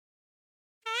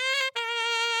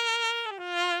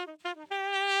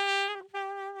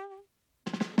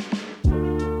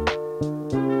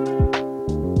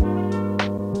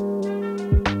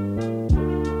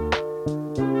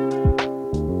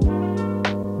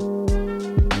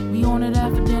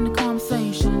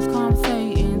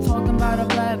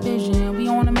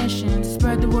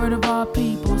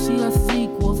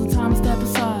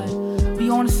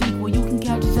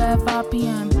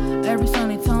p.m. Every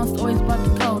Sunday, telling stories about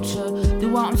the culture.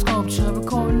 Do art and sculpture,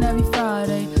 recording every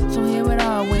Friday. So hear it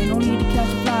our way, no need to catch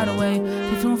a flight away.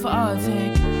 Stay tuned for our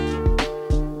take.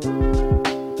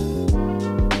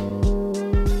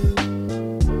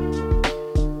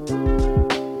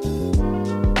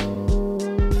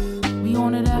 We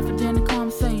on it after dinner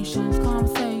conversations,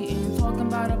 conversating, talking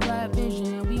about a black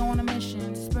vision. We on a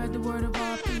mission to spread the word of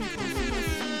our people.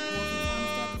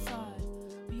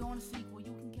 We on a sequel,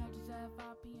 you can catch us at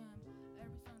 5 p.m.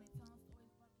 every Sunday.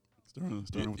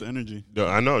 Starting with the energy. Yo,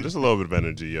 I know, just a little bit of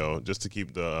energy, yo, just to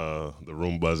keep the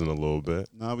room buzzing a little bit.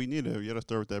 Nah, we need it. We got to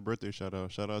start with that birthday shout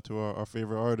out. Shout out to our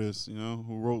favorite artist, you know,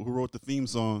 who wrote the theme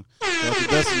song. Shout out to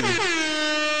Destiny.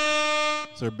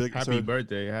 It's her big Happy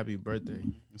birthday.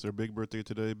 It's her big birthday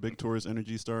today. Big Taurus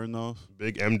energy starting off.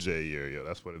 Big MJ year, yo.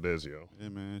 That's what it is, yo. Yeah,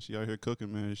 man. She out here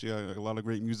cooking, man. She got a lot of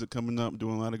great music coming up,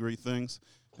 doing a lot of great things.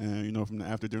 And, you know, from the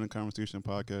After Dinner Conversation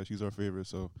podcast, she's our favorite.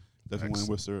 So definitely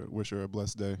want to wish her a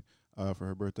blessed day for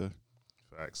her birthday.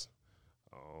 Facts.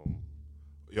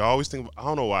 You always think, I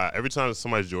don't know why, every time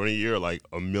somebody's Jordan year, like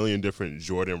a million different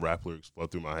Jordan rap lyrics flood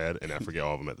through my head, and I forget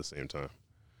all of them at the same time.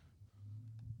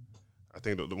 I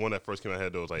think the one that first came to my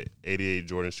head, though, was like 88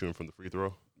 Jordan shooting from the free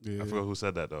throw. Yeah. I forgot who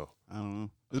said that, though. I don't know.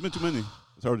 There's been too many.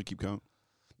 It's hard to keep count.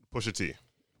 Pusha T.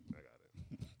 I got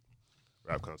it.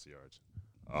 Rap concierge.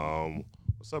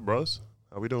 What's up, bros?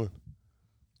 How we doing?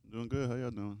 Doing good. How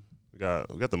y'all doing? We got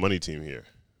the money team here.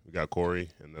 We got Corey,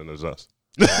 and then there's us.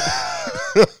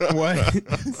 What?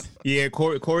 Yeah,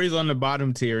 Corey's on the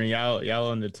bottom tier, and y'all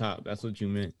on the top. That's what you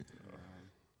meant.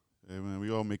 Hey, man,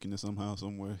 we all making it somehow,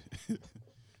 some way.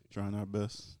 Trying our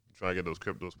best. Trying to get those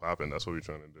cryptos popping. That's what we're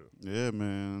trying to do. Yeah,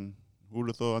 man. Who would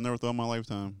have thought? I never thought in my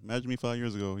lifetime. Imagine me 5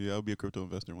 years ago. Yeah, I'll be a crypto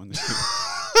investor one day.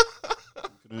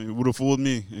 It would have fooled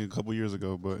me a couple years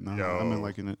ago, but nah, I've been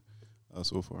liking it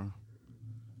so far.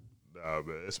 Nah,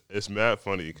 man, it's mad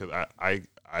funny because I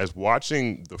was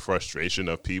watching the frustration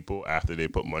of people after they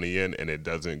put money in and it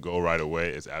doesn't go right away.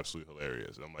 It's absolutely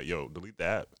hilarious. I'm like, yo, delete the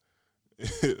app.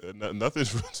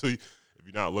 Nothing's really if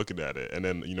you're not looking at it. And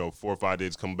then, 4 or 5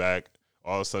 days come back,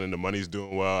 all of a sudden the money's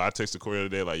doing well. I texted Corey the other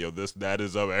day, like, yo, that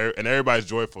is up. And everybody's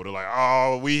joyful. They're like,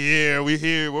 oh, we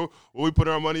here. What we put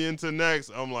our money into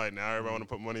next? I'm like, now everybody want to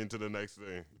put money into the next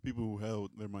thing. People who held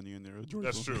their money in there are joyful.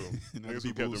 That's true. Niggas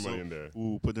who kept their money in there.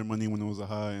 Who put their money when it was a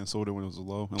high and sold it when it was a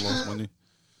low and lost money.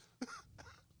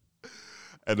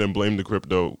 And then blame the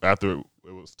crypto after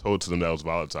it was told to them that it was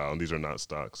volatile, and these are not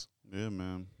stocks. Yeah,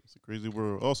 man. It's a crazy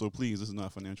world. Also, please, this is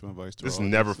not financial advice. This is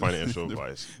never financial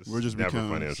advice. We're just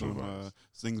recounting some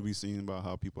things we've seen about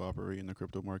how people operate in the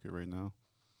crypto market right now.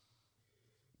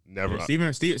 Never.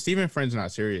 Yeah, Steven Friend's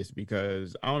not serious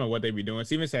because I don't know what they be doing.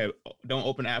 Steven said, don't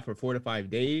open the app for 4 to 5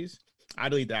 days. I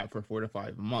delete the app for 4 to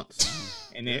 5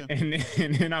 months. and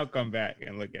then I'll come back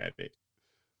and look at it.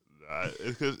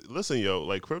 Because listen, yo,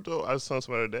 like crypto, I was telling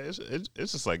somebody today,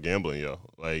 it's just like gambling, yo.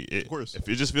 Like, of course, if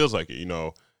it just feels like it,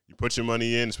 you put your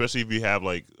money in, especially if you have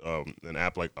like an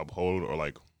app like Uphold or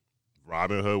like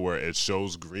Robinhood where it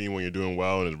shows green when you're doing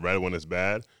well and it's red when it's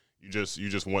bad. You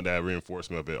just want that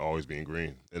reinforcement of it always being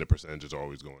green and the percentage is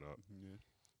always going up. Yeah.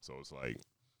 So it's like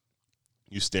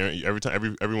you staring every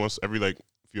time, every like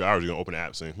few hours you're gonna open the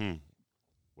app saying,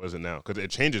 what is it now? Because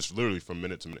it changes literally from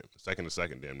minute to minute, second to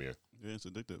second, damn near. Yeah, it's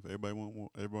addictive.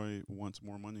 Everybody wants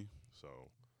more money. So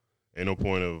ain't no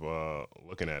point of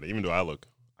looking at it. Even though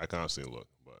I constantly look.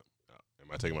 But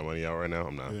am I taking my money out right now?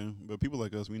 I'm not. Yeah, but people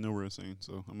like us, we know we're insane.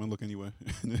 So I'm gonna look anyway.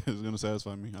 It's gonna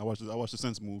satisfy me. I watch the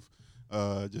Sense move,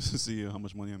 just to see how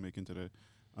much money I'm making today,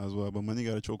 as well. But money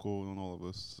got a chokehold on all of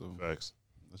us. So facts.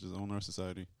 Let's just own our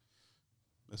society.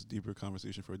 That's a deeper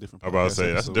conversation for a different podcast. I'm about to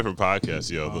say, that's a different podcast,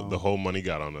 yo. The whole money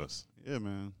got on us. Yeah,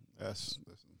 man. That's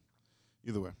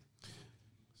either way.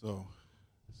 So,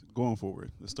 going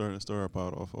forward, let's start our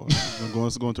pod off.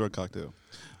 Let's go into our cocktail.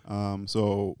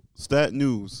 So, Stat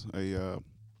News, a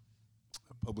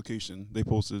publication, they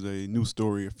posted a news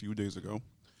story a few days ago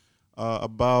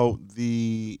about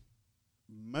the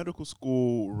medical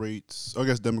school rates, I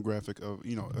guess demographic of,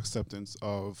 acceptance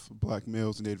of black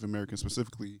males and Native Americans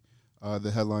specifically. The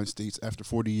headline states, after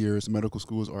 40 years, medical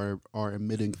schools are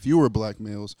admitting fewer black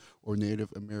males or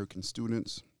Native American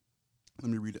students. Let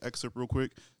me read the excerpt real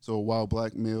quick. So while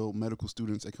black male medical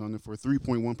students accounted for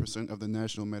 3.1% of the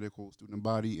national medical student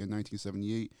body in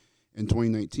 1978, in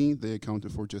 2019, they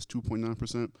accounted for just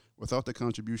 2.9%. Without the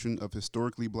contribution of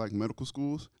historically black medical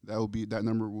schools, that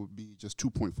number would be just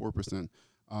 2.4%.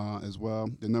 As well,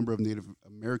 the number of Native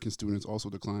American students also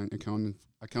declined,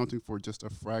 accounting for just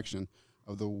a fraction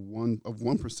of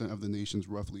 1% of the nation's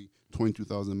roughly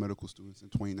 22,000 medical students in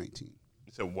 2019.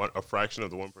 You said a fraction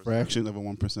of the 1%. Fraction of a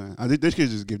 1%. I think they could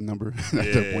just give a number at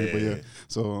that point, but yeah.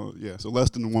 So less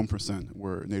than 1%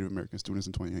 were Native American students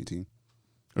in 2019,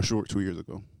 a short 2 years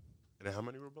ago. And then how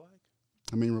many were black?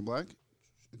 How many were black?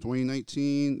 In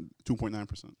 2019,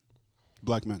 2.9%.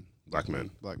 Black men. Black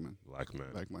men. Black men. Black men.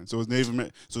 Black men. So it's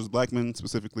so it's black men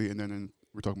specifically, and then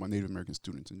we're talking about Native American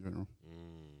students in general.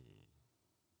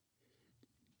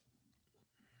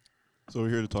 So we're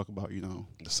here to talk about,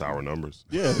 the sour numbers.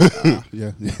 Yeah,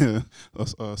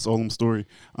 a solemn story.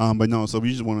 But no, so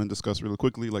we just want to discuss really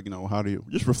quickly, like, how do you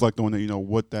just reflect on it,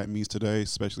 what that means today,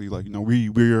 especially like,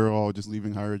 we are all just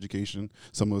leaving higher education,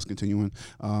 some of us continuing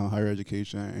higher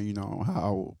education, and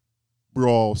how we're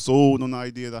all sold on the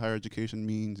idea that higher education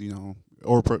means,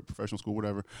 or professional school,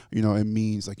 whatever, it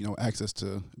means like, access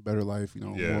to better life,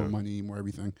 more money, more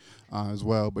everything as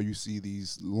well. But you see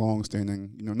these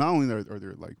long-standing, not only are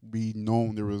there like, we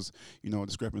know there was,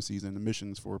 discrepancies in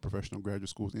admissions for professional graduate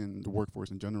schools and the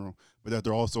workforce in general, but that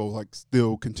they're also like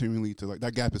still continually to like,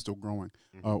 that gap is still growing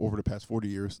over the past 40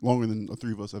 years, longer than the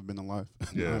three of us have been alive,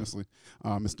 honestly.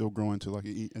 It's still growing to like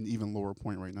an even lower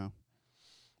point right now.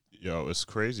 Yo, it's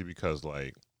crazy because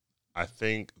like, I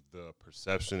think the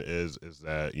perception is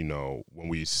that, when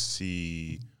we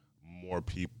see more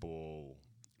people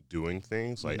doing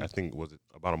things, like I think, was it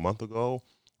about a month ago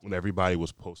when everybody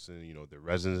was posting, their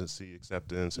residency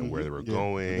acceptance and where they were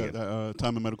going. That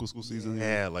time of medical school season.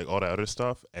 Yeah, like all that other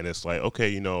stuff. And it's like,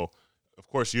 okay, of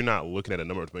course you're not looking at a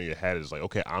number, but in your head is like,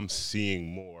 okay, I'm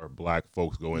seeing more black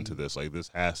folks go into this. Like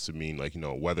this has to mean like,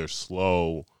 whether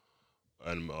slow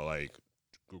and like,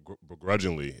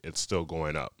 begrudgingly, it's still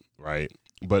going up, right?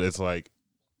 But it's like,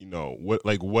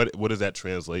 what does that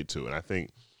translate to? And I think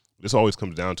this always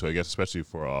comes down to, I guess, especially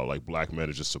for like black men,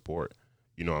 is just support.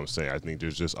 You know what I'm saying? I think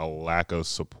there's just a lack of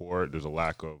support. There's a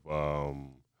lack of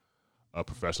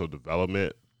professional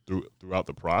development throughout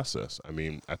the process. I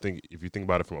mean, I think if you think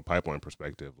about it from a pipeline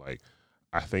perspective, like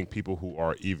I think people who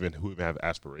even have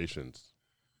aspirations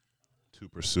to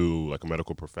pursue like a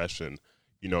medical profession,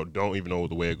 don't even know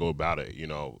the way to go about it.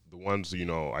 The ones,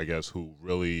 I guess, who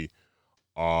really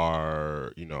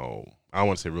are, I don't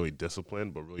want to say really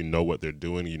disciplined, but really know what they're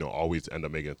doing, always end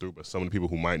up making it through. But some of the people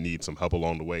who might need some help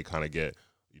along the way kind of get,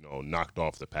 knocked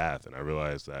off the path. And I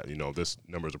realize that, this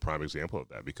number is a prime example of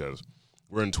that, because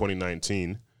we're in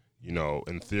 2019,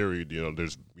 in theory,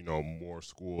 there's, more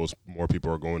schools, more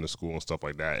people are going to school and stuff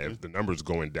like that. If the number's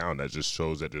going down, that just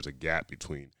shows that there's a gap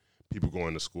between people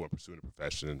going to school and pursuing a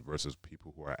profession versus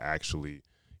people who are actually,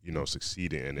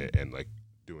 succeeding in it and like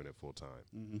doing it full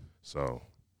time. So,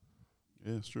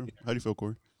 yeah, it's true. How do you feel,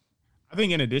 Corey? I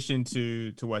think in addition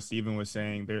to what Stephen was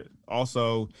saying, there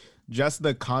also just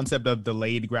the concept of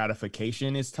delayed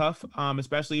gratification is tough,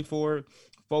 especially for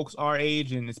folks our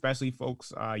age and especially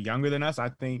folks younger than us. I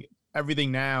think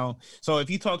everything now. So if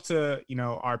you talk to,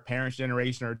 our parents'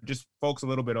 generation or just folks a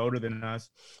little bit older than us,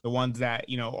 the ones that,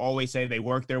 always say they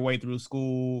worked their way through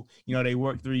school, they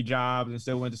worked 3 jobs and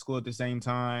still went to school at the same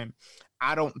time.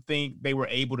 I don't think they were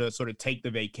able to sort of take the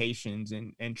vacations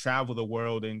and travel the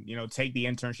world and, take the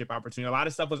internship opportunity. A lot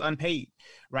of stuff was unpaid,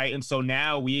 right? And so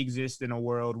now we exist in a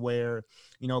world where,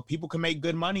 people can make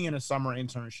good money in a summer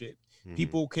internship.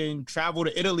 People can travel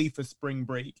to Italy for spring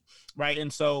break, right?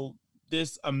 And so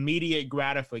this immediate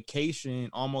gratification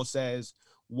almost says,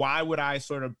 why would I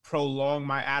sort of prolong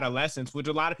my adolescence, which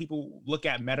a lot of people look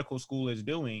at medical school as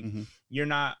doing. You're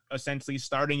not essentially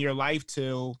starting your life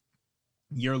till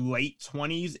your late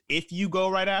 20s. If you go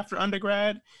right after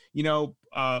undergrad, a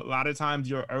lot of times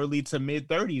your early to mid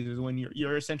 30s is when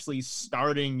you're essentially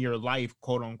starting your life,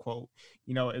 quote unquote,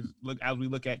 as we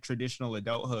look at traditional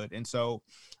adulthood. And so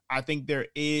I think there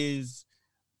is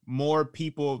more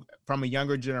people from a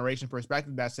younger generation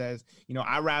perspective that says,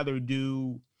 I'd rather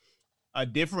do a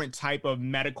different type of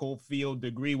medical field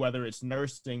degree, whether it's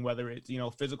nursing, whether it's,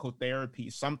 physical therapy,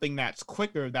 something that's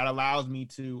quicker that allows me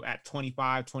to, at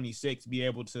 25, 26, be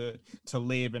able to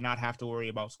live and not have to worry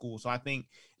about school. So I think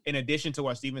in addition to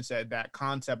what Stephen said, that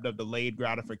concept of delayed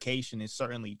gratification is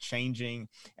certainly changing.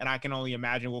 And I can only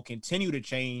imagine will continue to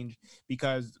change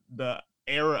because the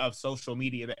era of social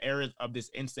media, the era of this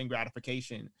instant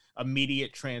gratification,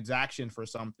 immediate transaction for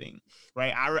something,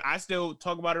 right? I still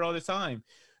talk about it all the time.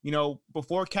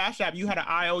 Before Cash App, you had an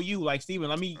IOU, like, Steven,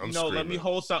 let me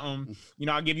hold something,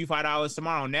 I'll give you $5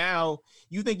 tomorrow. Now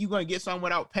you think you're going to get something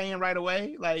without paying right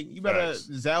away? Like, you better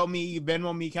Zelle me,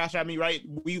 Venmo me, Cash App me, right?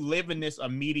 We live in this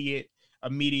immediate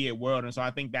world. And so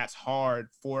I think that's hard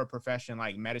for a profession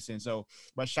like medicine. So,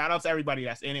 but shout out to everybody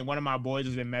that's in it. One of my boys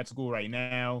is in med school right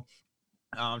now.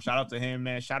 Shout out to him,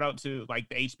 man. Shout out to like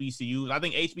the HBCUs. I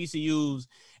think HBCUs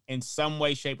in some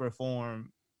way, shape, or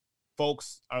form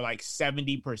folks are like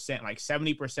 70%, like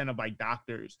 70% of like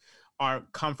doctors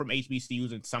come from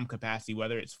HBCUs in some capacity,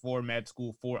 whether it's for med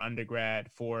school, for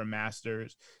undergrad, for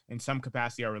masters, in some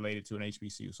capacity are related to an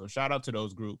HBCU. So shout out to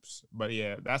those groups. But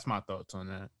yeah, that's my thoughts on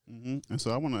that. Mm-hmm. And so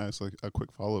I want to ask like a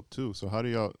quick follow up too. So how do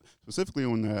y'all, specifically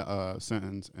on that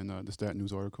sentence in the Stat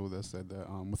News article that said that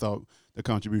without the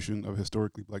contribution of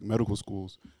historically Black medical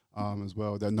schools as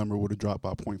well, that number would have dropped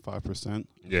by 0.5%.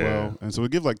 Yeah. Well, and so to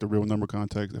give like the real number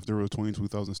context, if there were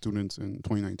 22,000 students in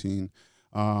 2019,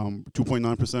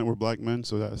 2.9% were Black men,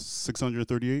 so that's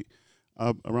 638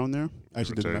 around there. I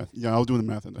actually did the math. Yeah, I was doing the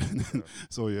math.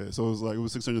 So yeah, so it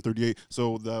was 638.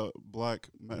 So the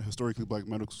historically Black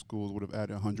medical schools would have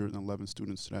added 111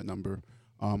 students to that number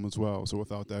as well. So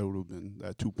without that, it would have been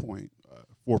that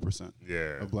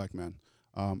 2.4% of Black men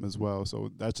as well.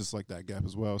 So that's just like that gap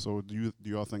as well. So do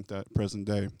y'all think that present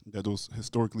day that those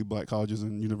historically Black colleges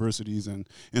and universities and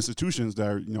institutions that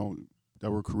are,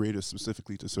 that were created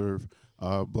specifically to serve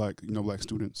Black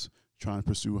students trying to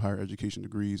pursue higher education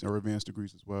degrees or advanced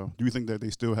degrees as well, do you think that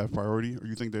they still have priority, or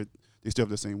you think that they still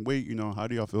have the same weight? How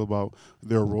do y'all feel about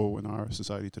their role in our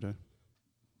society today?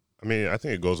 I mean, I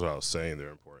think it goes without saying their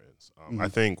importance. I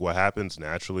think what happens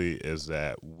naturally is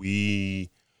that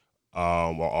we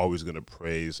are always going to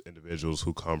praise individuals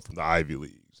who come from the Ivy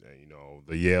Leagues and,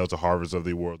 the Yales, the Harvards of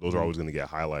the world. Those are always going to get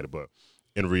highlighted. But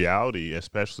in reality,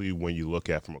 especially when you look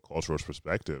at from a cultural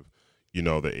perspective, the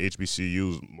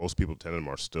HBCUs, most people attending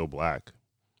them are still Black.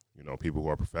 People who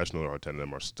are professional or attending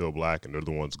them are still Black, and they're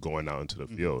the ones going out into the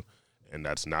field. And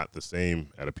that's not the same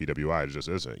at a PWI. It just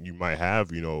isn't. You might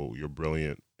have, your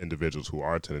brilliant individuals who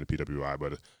are attending the PWI,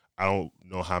 but I don't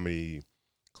know how many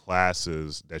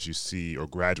classes that you see or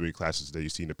graduate classes that you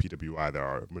see in the PWI that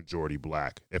are majority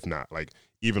Black, if not like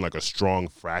even like a strong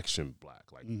fraction Black,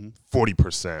 like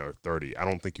 40% or 30. I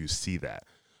don't think you see that.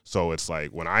 So it's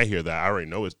like when I hear that, I already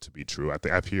know it to be true. I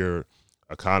think I've heard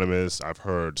economists, I've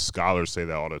heard scholars say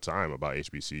that all the time about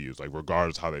HBCUs, like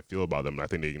regardless how they feel about them. And I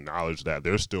think they acknowledge that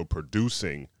they're still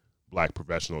producing Black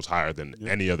professionals higher than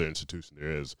any other institution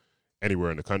there is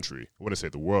anywhere in the country. I wouldn't say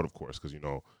the world, of course, because,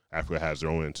 Africa has their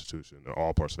own institution, or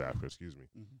all parts of Africa,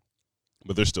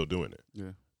 but they're still doing it.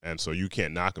 Yeah. And so you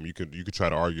can't knock them. You could try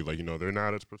to argue like, they're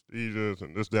not as prestigious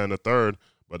and this, that, and the third.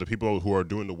 But the people who are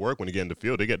doing the work when they get in the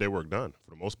field, they get their work done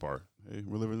for the most part. Hey,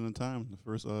 we're living in a time. The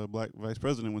first Black vice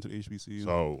president went to the HBCU.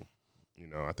 So,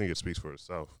 I think it speaks for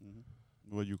itself.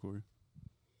 What about you, Corey?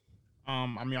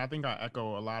 I think I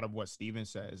echo a lot of what Steven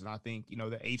says. And I think, the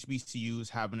HBCUs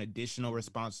have an additional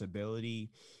responsibility,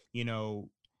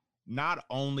 not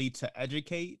only to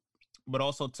educate, but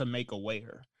also to make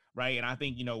aware. Right. And I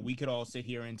think, we could all sit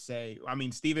here and say,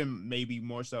 Steven maybe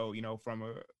more so, from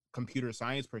a computer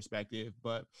science perspective,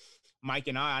 but Mike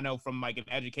and I know from like an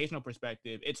educational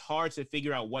perspective, it's hard to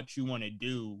figure out what you want to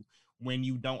do when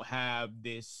you don't have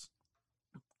this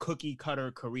cookie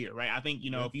cutter career, right? I think,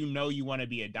 if you want to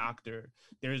be a doctor,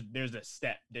 there's a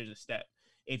step.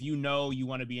 If you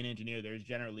want to be an engineer, there's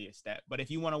generally a step. But if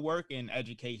you want to work in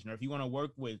education, or if you want to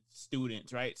work with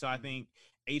students, right? So I think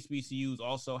HBCUs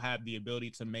also have the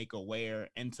ability to make aware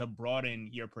and to broaden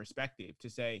your perspective, to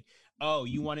say, oh,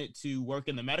 you wanted to work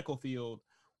in the medical field,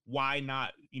 why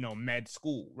not, med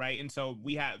school, right? And so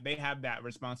they have that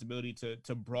responsibility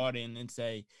to broaden and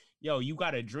say, yo, you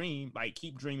got a dream, like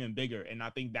keep dreaming bigger. And I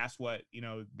think that's what,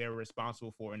 they're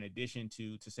responsible for, in addition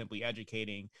to simply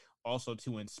educating, also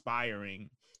to inspiring,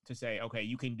 to say, okay,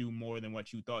 you can do more than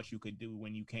what you thought you could do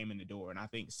when you came in the door. And I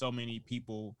think so many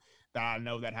people that I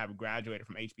know that have graduated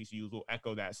from HBCUs will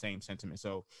echo that same sentiment.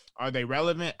 So are they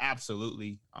relevant?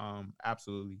 Absolutely.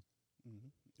 Absolutely.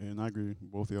 And I agree with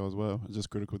both of y'all as well. It's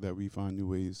just critical that we find new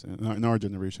ways in our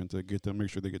generation to make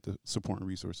sure they get the support and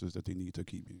resources that they need to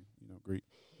keep being, great.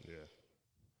 Yeah.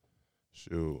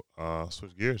 Shoot.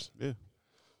 Switch gears. Yeah.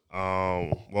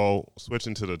 Well,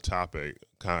 switching to the topic,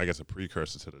 kind of, I guess, a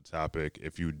precursor to the topic.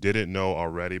 If you didn't know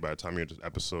already, by the time you hear this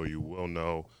episode, you will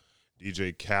know.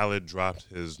 DJ Khaled dropped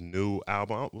his new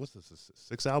album. What's this? His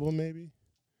sixth album, maybe?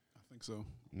 I think so.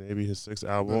 Maybe his sixth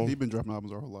album. He's been dropping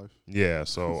albums our whole life. Yeah.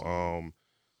 So,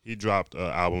 he dropped an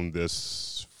album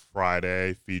this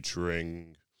Friday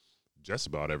featuring just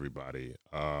about everybody.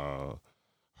 I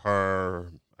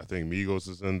think Migos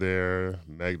is in there,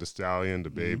 Meg Thee Stallion,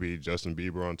 The Baby, Justin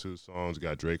Bieber on 2 songs,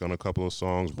 got Drake on a couple of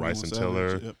songs, Bryson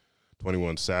Tiller,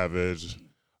 21 Savage,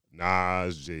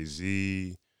 Nas,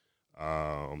 Jay-Z,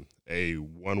 a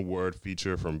one-word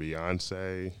feature from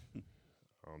Beyonce.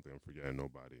 I don't think I'm forgetting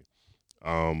nobody.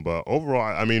 But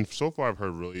overall, so far I've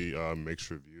heard really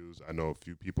mixed reviews. I know a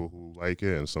few people who like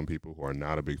it and some people who are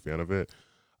not a big fan of it.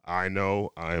 I know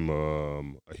I'm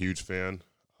a huge fan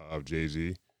of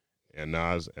Jay-Z, and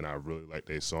Nas, and I really like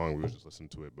their song. We were just listening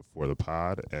to it before the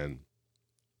pod, and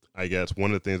I guess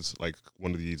one of the things, like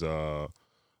one of these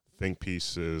think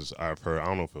pieces I've heard, I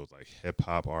don't know if it was like Hip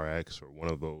Hop RX or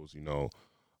one of those,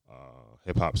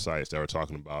 hip hop sites that were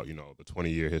talking about, the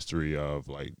 20-year history of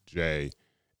like Jay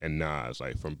and Nas,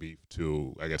 like from beef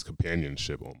to, I guess,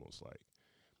 companionship almost like.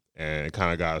 And it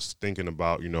kind of got us thinking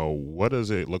about, what does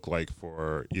it look like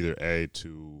for either A,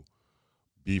 to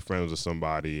be friends with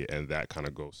somebody and that kind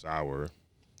of go sour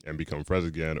and become friends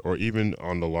again, or even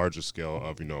on the larger scale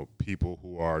of, people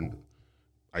who are,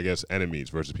 I guess, enemies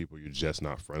versus people you're just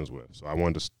not friends with. So I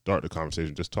wanted to start the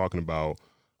conversation just talking about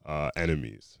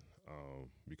enemies,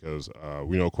 because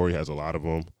we know Corey has a lot of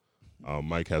them,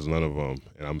 Mike has none of them,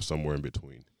 and I'm somewhere in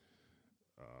between.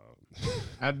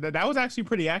 That was actually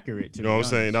pretty accurate. You know what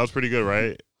I'm saying? That was pretty good,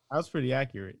 right? That was pretty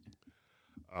accurate.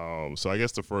 So I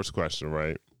guess the first question,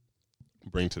 right,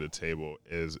 bring to the table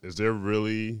is there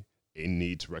really a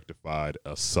need to rectify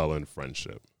a sullen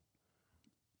friendship?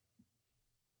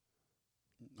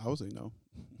 I would say no.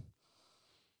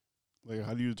 Like,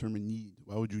 how do you determine need?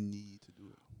 Why would you need to do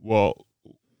it? Well,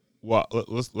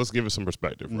 let's give it some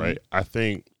perspective, right? I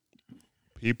think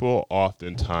people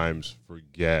oftentimes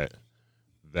forget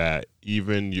that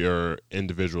even your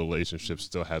individual relationship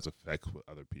still has effects with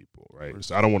other people, right?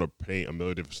 So I don't want to paint a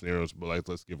million different scenarios, but like,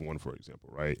 let's give one, for example,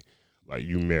 right? Like,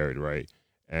 you married, right?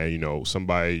 And,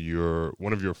 somebody,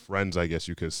 one of your friends, I guess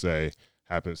you could say,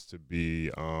 happens to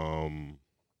be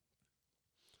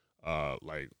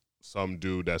like some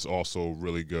dude that's also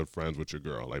really good friends with your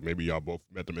girl. Like, maybe y'all both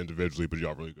met them individually, but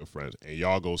y'all really good friends, and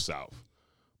y'all go south.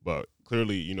 But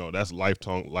clearly, that's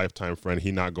lifetime friend.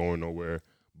 He not going nowhere,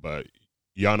 but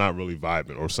y'all not really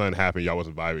vibing, or something happened, y'all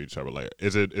wasn't vibing with each other. Like,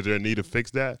 is there a need to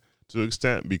fix that to an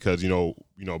extent? Because,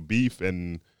 beef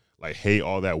and like hate,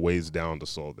 all that weighs down the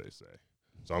soul, they say.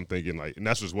 So I'm thinking, like, and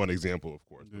that's just one example, of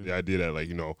course. But the idea that, like,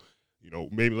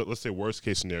 maybe let's say worst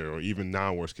case scenario, or even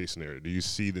non-worst case scenario, do you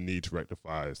see the need to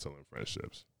rectify sullen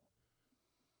friendships?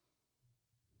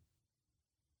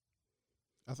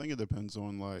 I think it depends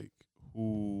on like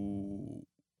who.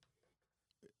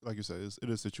 Like you said, it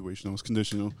is situational, it's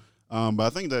conditional. But I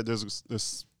think that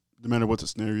there's no matter what the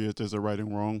scenario is, there's a right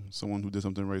and wrong. Someone who did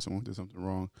something right, someone who did something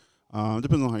wrong.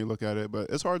 Depends on how you look at it, but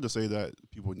it's hard to say that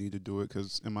people need to do it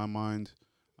because in my mind,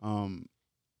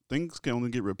 things can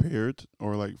only get repaired,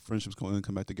 or like friendships can only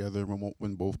come back together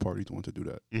when both parties want to do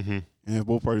that. Mm-hmm. And if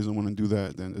both parties don't want to do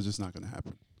that, then it's just not going to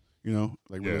happen.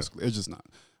 Realistically, it's just not.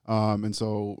 And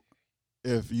so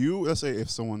let's say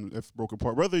if broke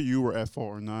apart, whether you were at fault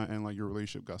or not, and like your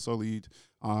relationship got sullied,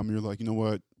 you're like, you know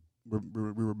what,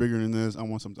 we were bigger than this. I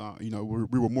want some time, we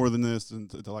were more than this, and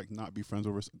to like not be friends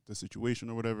over the situation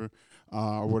or whatever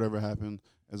happened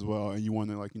as well. And you want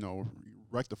to like,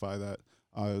 rectify that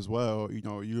as well.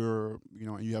 You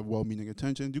have well-meaning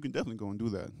intentions. You can definitely go and do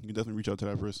that. You can definitely reach out to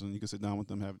that person. You can sit down with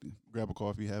them, grab a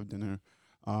coffee, have dinner.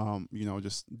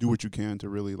 Just do what you can to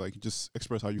really like just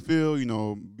express how you feel,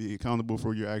 be accountable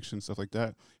for your actions, stuff like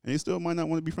that. And they still might not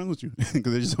want to be friends with you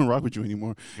because they just don't rock with you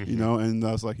anymore, and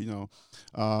that's like,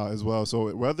 as well.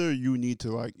 So whether you need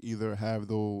to like either have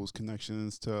those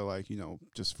connections to like,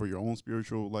 just for your own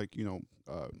spiritual, like,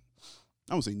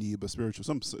 I don't say need, but spiritual,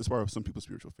 as far as some people's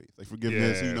spiritual faith, like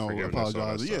forgiveness, forgiveness,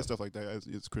 apologize, stuff like that.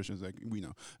 As Christians, like we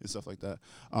know, and stuff like that.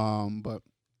 But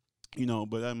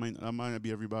that might not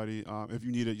be everybody. If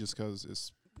you need it just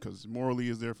because morally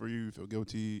is there for you, you feel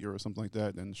guilty or something like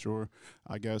that, then sure,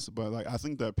 I guess. But like I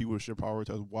think that people should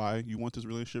prioritize why you want this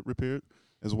relationship repaired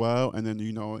as well, and then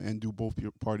and do both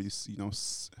parties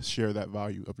share that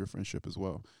value of your friendship as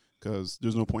well. Because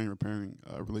there's no point in repairing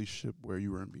a relationship where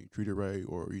you weren't being treated right,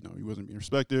 or you wasn't being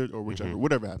respected, or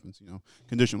whatever happens.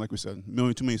 Condition, like we said,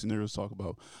 too many scenarios to talk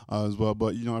about as well.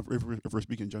 But if we're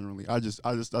speaking generally, I just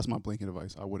that's my blanket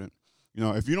advice. I wouldn't,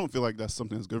 if you don't feel like that's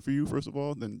something that's good for you, first of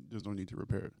all, then there's no need to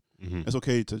repair it. Mm-hmm. It's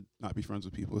okay to not be friends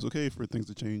with people. It's okay for things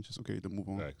to change. It's okay to move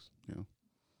on. Thanks.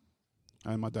 I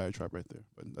had my diatribe right there,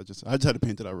 but I just had to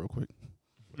paint it out real quick.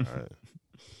 All right.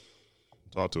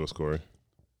 Talk to us, Corey.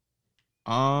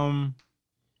 I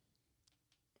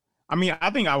mean,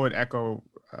 I think I would echo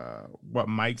what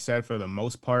Mike said for the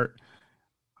most part.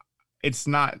 It's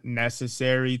not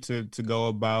necessary to go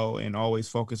about and always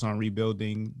focus on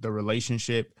rebuilding the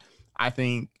relationship. I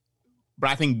think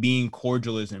being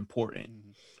cordial is important,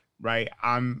 right?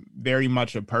 I'm very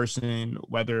much a person,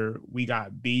 whether we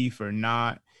got beef or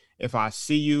not, if I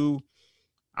see you,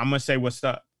 I'm going to say what's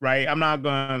up, right? I'm not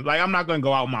going to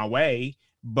go out my way.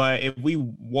 But if we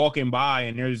walking by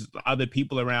and there's other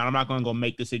people around, I'm not going to go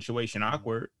make the situation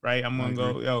awkward, right? I'm going to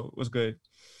go, yo, what's good?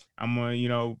 I'm going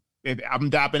to, if I'm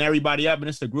dapping everybody up and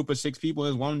it's a group of 6 people,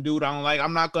 there's one dude I don't like,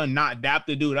 I'm not gonna not dap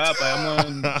the dude up. Like,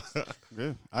 I'm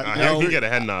gonna you get a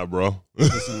head nod, bro.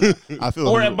 Listen, I feel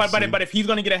but if he's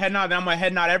gonna get a head nod, then I'm gonna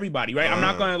head nod everybody, right? I'm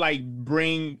not gonna like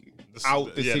bring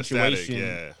out the situation.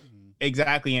 Static,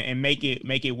 exactly, and make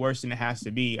it worse than it has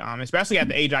to be. Especially at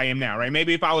the age I am now, right?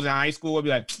 Maybe if I was in high school, I'd be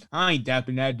like, I ain't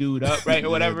dapping that dude up, right?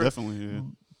 Or whatever. Definitely, yeah.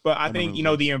 But I think,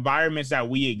 the environments that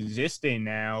we exist in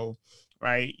now,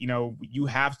 right? You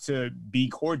have to be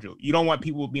cordial. You don't want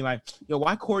people being like, yo,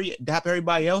 why Corey dap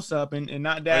everybody else up and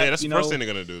not dap? That's the first thing they're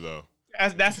gonna do, though.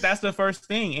 That's the first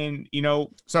thing. And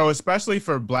so especially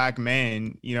for Black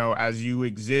men, as you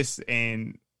exist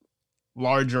in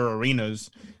larger arenas,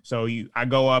 so I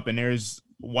go up and there's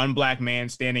one Black man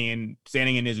standing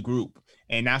in this group,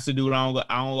 and that's the dude I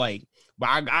don't like.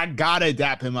 But I gotta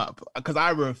dap him up because I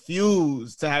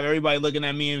refuse to have everybody looking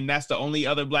at me and that's the only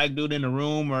other Black dude in the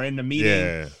room or in the meeting.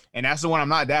 Yeah. And that's the one I'm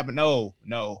not dapping.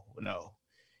 No.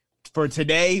 For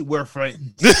today, we're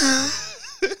friends.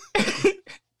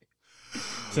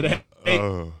 Today,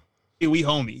 we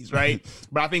homies, right?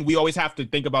 But I think we always have to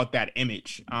think about that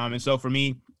image. And so for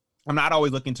me, I'm not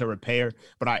always looking to repair,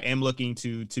 but I am looking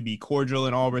to be cordial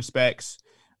in all respects.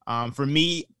 For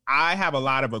me, I have a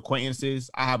lot of acquaintances.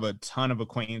 I have a ton of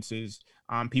acquaintances,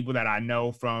 people that I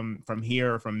know from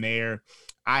here or from there.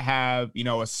 I have,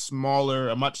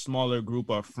 a much smaller group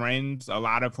of friends, a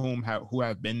lot of whom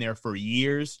have been there for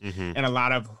years, and a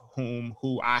lot of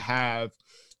who I have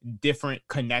different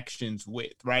connections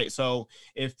with, right? So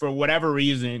if for whatever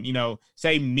reason,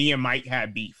 say me and Mike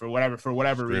had beef for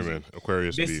whatever reason,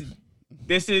 Aquarius beef.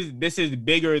 This is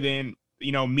bigger than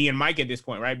me and Mike at this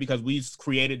point, right? Because we've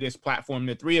created this platform,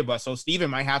 the 3 of us. So Steven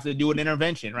might have to do an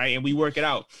intervention, right? And we work it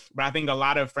out. But I think a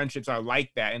lot of friendships are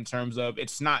like that in terms of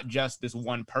it's not just this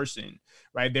one person,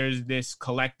 right? There's this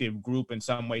collective group in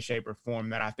some way, shape, or form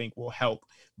that I think will help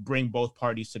bring both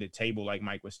parties to the table, like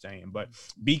Mike was saying. But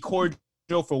be cordial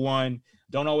for one.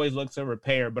 Don't always look to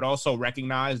repair, but also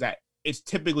recognize that it's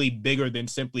typically bigger than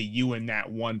simply you and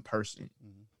that one person.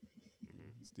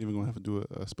 Steven gonna have to do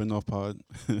a spinoff pod,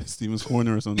 Steven's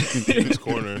Corner or something. Steven's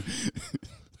Corner.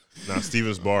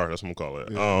 Steven's Bar. That's what I'm gonna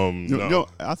call it.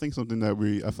 I think something that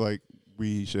I feel like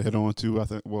we should head on to. I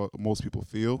think most people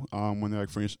feel when they're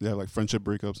they have like friendship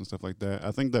breakups and stuff like that.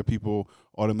 I think that people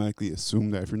automatically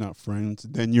assume that if you're not friends,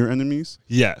 then you're enemies.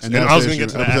 Yes, and I was gonna get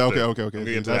to that.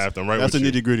 Okay. That's the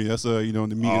nitty gritty. That's the meat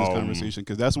of this conversation,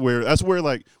 because that's where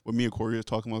like what me and Corey are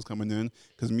talking about is coming in.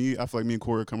 Because I feel like me and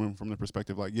Corey are coming from the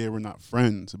perspective like, yeah, we're not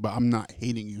friends, but I'm not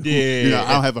hating you. Yeah,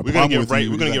 I don't have a problem with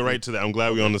you. We're gonna get right to that. I'm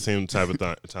glad we're on the same type of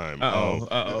time.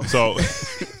 So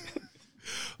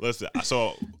listen.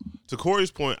 So to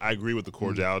Corey's point, I agree with the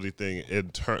cordiality thing.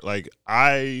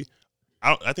 I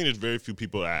think there's very few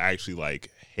people that I actually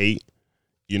like hate.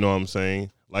 You know what I'm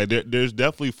saying? Like there's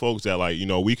definitely folks that like,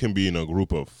 we can be in a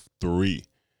group of 3,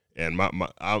 and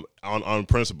on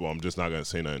principle, I'm just not gonna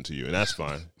say nothing to you, and that's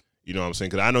fine. You know what I'm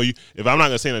saying? Because I know you. If I'm not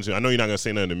gonna say nothing to you, I know you're not gonna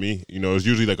say nothing to me. It's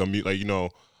usually like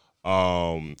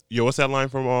what's that line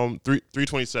from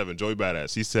 327? Joey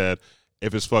Badass. He said,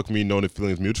 if it's fuck me, know the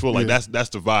feeling's mutual. Like that's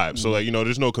the vibe. So like,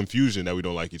 there's no confusion that we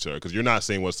don't like each other, because you're not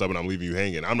saying what's up and I'm leaving you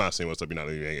hanging. I'm not saying what's up, you're not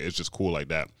leaving you hanging. It's just cool like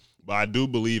that. But I do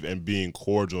believe in being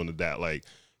cordial into that. Like,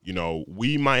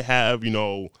 we might have,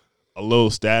 a little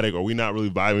static, or we not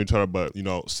really vibing each other, but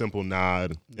simple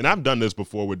nod. And I've done this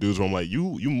before with dudes where I'm like,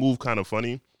 you move kind of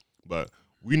funny, but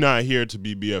we're not here to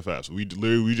be BFFs.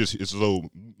 It's a little,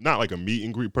 not like a meet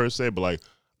and greet per se, but like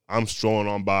I'm strolling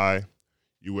on by,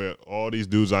 you with all these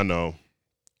dudes I know.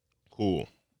 Cool.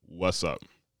 What's up?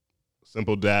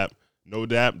 Simple dap. No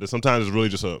dap. Sometimes it's really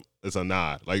just a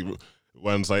nod. Like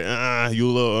when it's like, you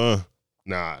a little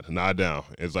nod down.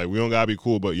 It's like we don't gotta be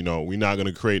cool, but we're not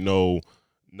gonna create nothing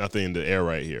in the air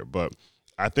right here. But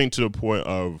I think to the point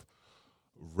of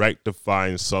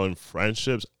rectifying certain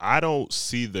friendships, I don't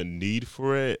see the need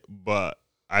for it, but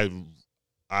I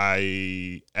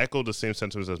echo the same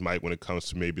sentiments as Mike when it comes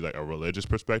to maybe like a religious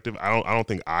perspective. I don't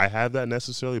think I have that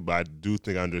necessarily, but I do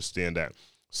think I understand that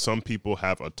some people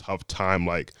have a tough time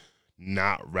like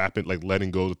not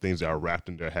letting go of things that are wrapped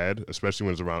in their head, especially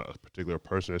when it's around a particular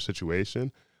person or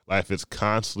situation. Like if it's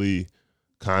constantly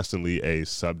a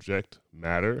subject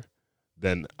matter,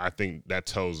 then I think that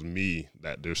tells me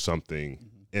that there's something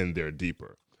in there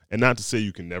deeper. And not to say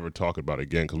you can never talk about it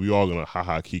again, because we all gonna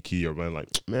ha-ha, kiki, or man, like,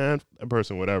 man, that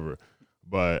person, whatever.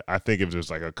 But I think if there's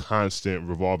like a constant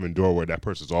revolving door where that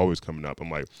person's always coming up,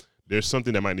 I'm like, there's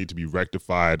something that might need to be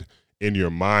rectified in your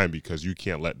mind, because you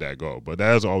can't let that go. But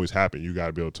that doesn't always happen. You got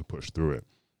to be able to push through it.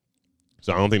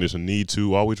 So I don't think there's a need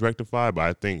to always rectify, but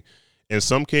I think in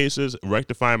some cases,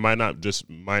 rectifying might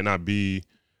not be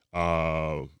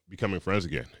becoming friends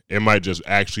again. It might just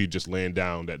actually just laying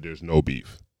down that there's no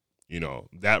beef.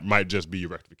 That might just be your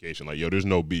rectification. Like, yo, there's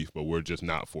no beef, but we're just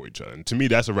not for each other. And to me,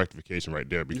 that's a rectification right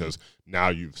there, because now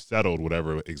you've settled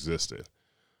whatever existed.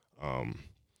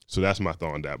 So that's my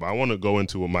thought on that. But I want to go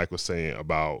into what Mike was saying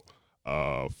about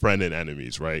friend and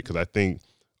enemies, right? Because I think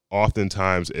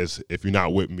oftentimes it's, if you're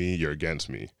not with me, you're against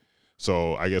me.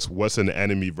 So I guess what's an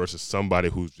enemy versus somebody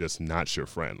who's just not your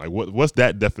friend? Like, what's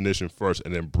that definition first,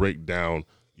 and then break down,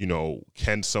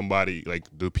 can somebody, like,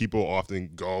 do people often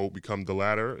become the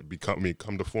latter, become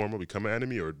the former, become an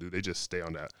enemy, or do they just stay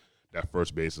on that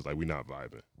first basis, like, we not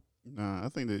vibing? Nah, I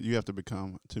think that you have to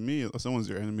become, to me, if someone's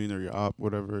your enemy or your op,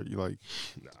 whatever, you like,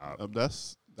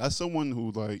 that's someone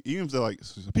who, like, even if they're like,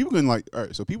 so people can, like, all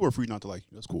right, so people are free not to like you.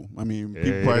 That's cool. I mean,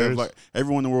 people probably have, like,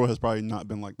 everyone in the world has probably not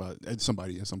been liked by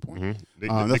somebody at some point.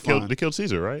 Mm-hmm. They killed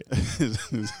Caesar, right?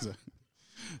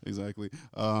 Exactly.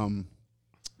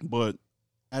 But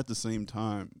at the same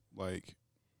time, like,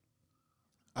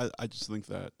 I just think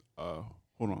that, hold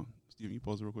on, Steven, you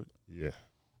pause it real quick? Yeah.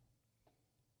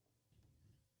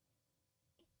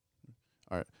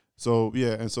 All right. So,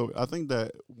 yeah, and so I think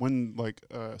that when, like,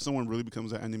 someone really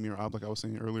becomes an enemy or op, like I was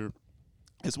saying earlier,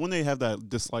 it's when they have that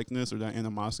dislikeness or that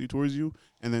animosity towards you,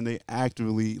 and then they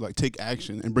actively, like, take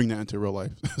action and bring that into real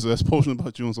life. So that's posting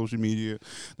about you on social media.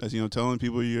 That's, telling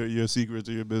people your secrets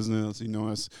or your business.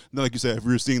 It's like you said, if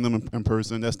you're seeing them in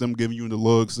person, that's them giving you the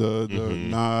looks, the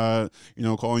nod,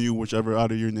 calling you whichever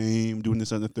out of your name, doing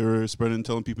this and the third, spreading,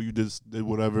 telling people you did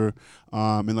whatever,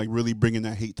 and, like, really bringing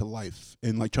that hate to life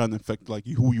and, like, trying to affect, like,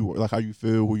 who you are, like, how you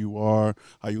feel, who you are,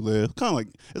 how you live. Kind of like,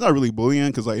 it's not really bullying,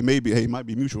 because, like, it might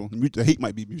be mutual. The hate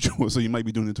might be mutual, so you might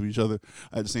be doing it to each other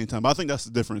at the same time. But I think that's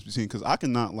the difference between, because I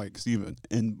cannot like Steven,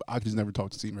 and I could just never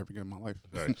talk to Steven ever again in my life.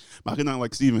 Right. I cannot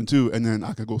like Steven too, and then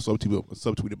I could go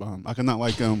subtweet about him. I cannot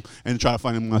like him and try to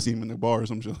find him when I see him in the bar or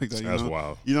some shit like that. That's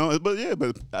wild.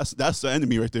 But that's the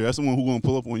enemy right there. That's someone who's gonna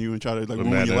pull up on you and try to, like,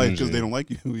 ruin your life because they don't like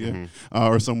you,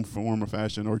 or some form or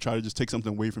fashion, or try to just take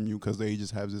something away from you because they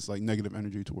just have this, like, negative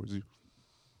energy towards you.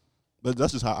 But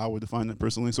that's just how I would define it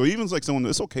personally. So even like someone,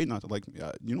 it's okay not to like me.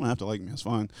 You don't have to like me. It's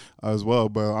fine as well.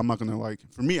 But I'm not going to, like,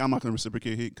 for me, I'm not going to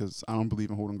reciprocate hate, because I don't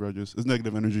believe in holding grudges. It's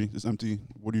negative energy. It's empty.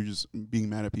 What are you just being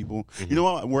mad at people? Mm-hmm. You know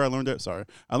what? Where I learned that? Sorry.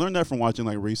 I learned that from watching,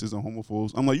 like, Racists and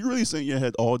Homophobes. I'm like, you really sit in your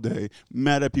head all day,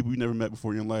 mad at people you never met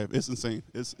before in your life. It's insane.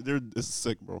 It's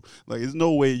sick, bro. Like, there's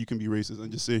no way you can be racist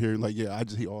and just sit here like, yeah, I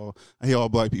hate all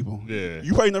black people. Yeah.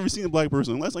 You probably never seen a black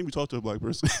person. Last time you talked to a black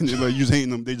person, like, you just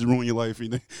hating them. They just ruin your life.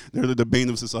 They're the bane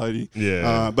of society.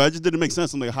 Yeah. But it just didn't make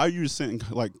sense. I'm like, how are you sitting,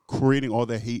 like, creating all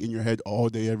that hate in your head all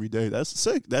day, every day? That's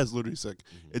sick. That's literally sick.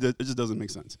 Mm-hmm. It just doesn't make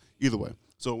sense either way.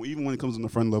 So even when it comes on the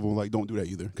friend level, like, don't do that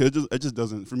either, because it just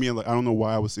doesn't. For me, like, I don't know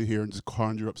why I would sit here and just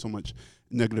conjure up so much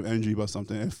negative energy about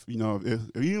something. If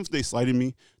even if they slighted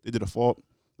me, they did a fault.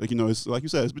 Like, it's like you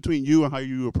said, it's between you and how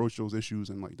you approach those issues,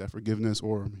 and, like, that forgiveness,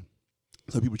 or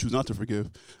some people choose not to forgive.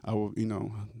 I will,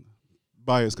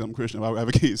 bias, because I'm Christian. I would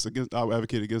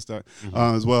advocate against that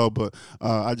as well. But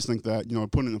I just think that,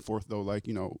 putting it forth, though, like,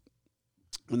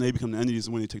 when they become the enemies is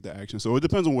when they take that action. So it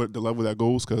depends on what the level that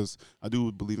goes, because I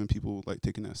do believe in people, like,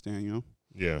 taking that stand,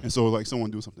 Yeah. And so, like, someone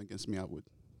doing something against me, I would,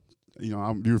 you're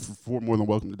more than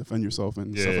welcome to defend yourself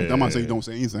and stuff like that. I'm not saying you don't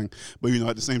say anything, but,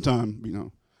 at the same time,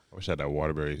 I wish I had that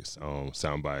Waterbury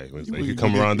soundbite. Like, you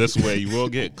come around this way, you will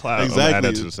get clout. Exactly. Add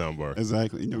that to the soundbar.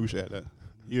 Exactly. We should add that.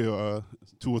 Yeah,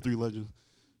 2 or 3 legends.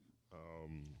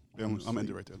 I'm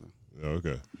ending right there, though. Yeah,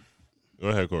 okay. Go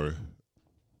ahead, Corey.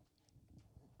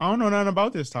 I don't know nothing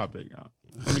about this topic.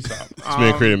 Let me stop. This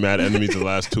man created mad enemies the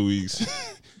last 2 weeks.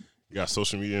 You got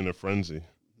social media in a frenzy.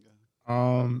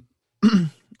 No,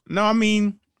 I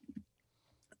mean,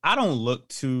 I don't look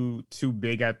too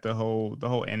big at the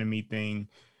whole enemy thing,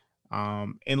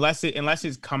 unless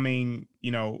it's coming,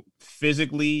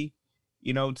 physically,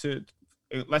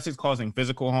 unless it's causing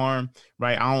physical harm,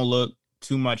 right? I don't look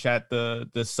too much at the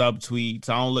subtweets.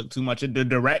 I don't look too much at the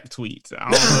direct tweets. I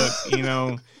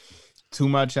don't look, too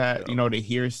much at, the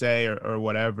hearsay or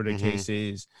whatever the case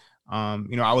is.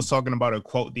 I was talking about a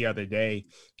quote the other day,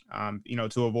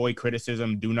 to avoid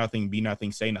criticism, do nothing, be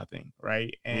nothing, say nothing.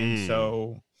 Right. And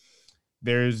so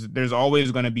there's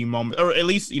always going to be moments, or at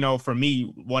least, for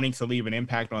me, wanting to leave an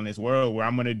impact on this world, where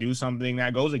I'm going to do something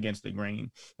that goes against the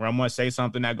grain, where I'm going to say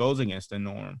something that goes against the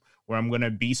norm, where I'm going to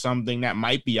be something that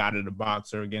might be out of the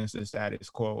box or against the status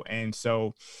quo. And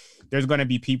so there's going to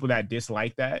be people that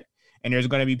dislike that, and there's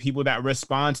going to be people that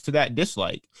respond to that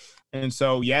dislike. And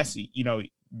so, yes,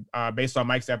 based on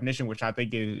Mike's definition, which I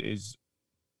think is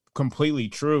completely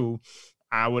true,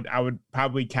 I would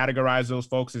probably categorize those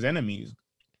folks as enemies.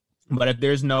 But if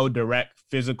there's no direct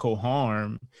physical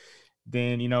harm,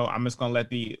 then, you know, I'm just going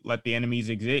to let the enemies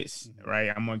exist, right?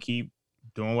 I'm going to keep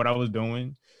doing what I was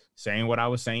doing, saying what I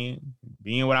was saying,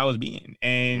 being what I was being.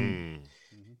 And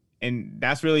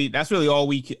that's really all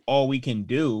we can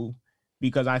do,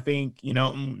 because I think, you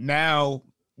know, now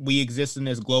we exist in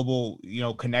this global, you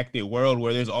know, connected world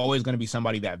where there's always going to be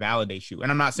somebody that validates you.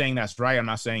 And I'm not saying that's right. I'm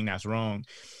not saying that's wrong,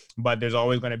 but there's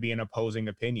always going to be an opposing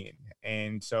opinion.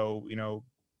 And so, you know,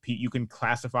 you can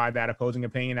classify that opposing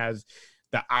opinion as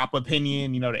the op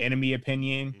opinion, you know, the enemy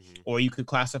opinion, or you could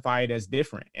classify it as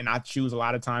different. And I choose a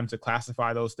lot of times to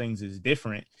classify those things as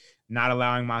different, not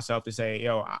allowing myself to say,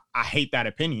 yo, I hate that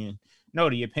opinion. No,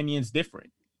 the opinion's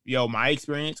different. Yo, my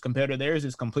experience compared to theirs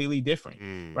is completely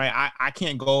different, right? I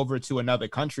can't go over to another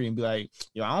country and be like,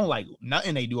 yo, I don't like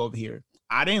nothing they do over here.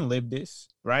 I didn't live this,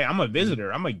 right? I'm a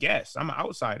visitor. I'm a guest. I'm an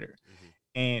outsider.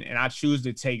 And I choose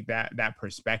to take that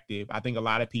perspective. I think a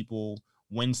lot of people,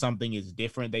 when something is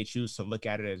different, they choose to look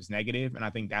at it as negative. And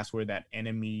I think that's where that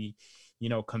enemy, you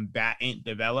know, combatant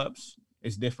develops.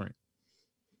 It's different.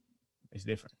 It's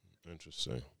different.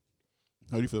 Interesting.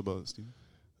 How do you feel about it, Steve?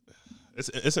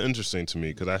 It's interesting to me,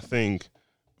 because I think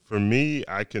for me,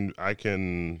 I feel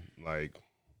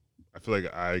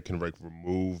like I can like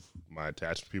remove my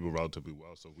attachment to people relatively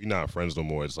well. So we not friends no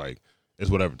more. It's like,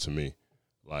 it's whatever to me.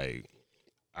 Like,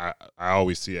 I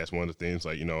always see it as one of the things,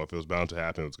 like, you know, if it was bound to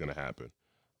happen, it was going to happen.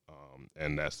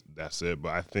 And that's it.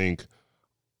 But I think,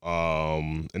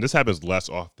 and this happens less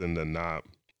often than not,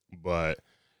 but,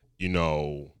 you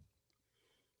know,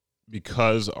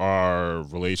 because our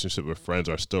relationship with friends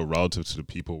are still relative to the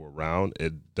people we're around,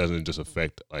 it doesn't just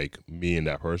affect like me and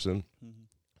that person.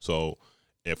 So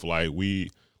if like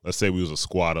let's say we was a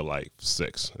squad of like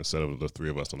 6 instead of the 3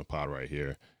 of us on the pod right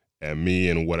here, and me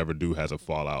and whatever dude has a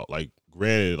fallout, like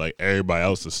granted, like everybody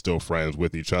else is still friends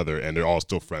with each other and they're all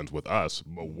still friends with us,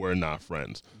 but we're not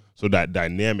friends. So that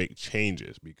dynamic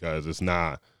changes because it's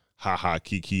not ha-ha,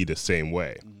 kiki the same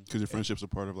way. Because your friendships are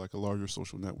part of like a larger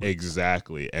social network.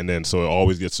 Exactly. And then so it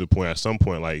always gets to the point at some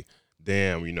point like,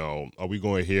 damn, you know, are we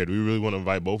going here? Do we really want to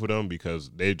invite both of them? Because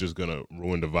they're just going to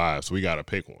ruin the vibe. So we got to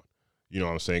pick one. You know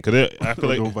what I'm saying? Because I feel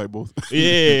like don't invite both.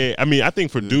 Yeah. I mean, I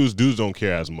think for dudes don't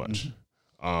care as much.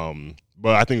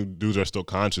 But I think dudes are still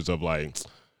conscious of like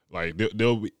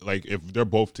they'll be like, if they're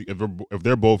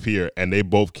both here and they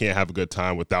both can't have a good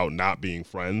time without not being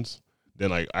friends, then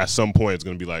like at some point it's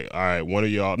gonna be like, all right, one of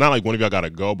y'all, not like one of y'all gotta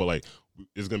go, but like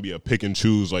it's gonna be a pick and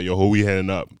choose, like, yo, who we heading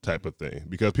up type of thing.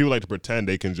 Because people like to pretend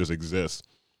they can just exist,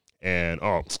 and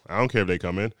I don't care if they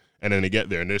come in, and then they get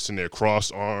there and they're sitting there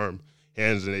cross arm,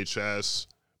 hands in their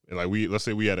chest, and like let's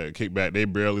say we had a kickback, they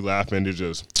barely laughing, they're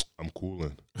just, I'm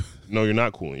cooling. No, you're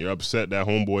not cooling. You're upset that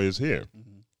homeboy is here,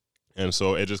 and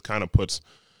so it just kind of puts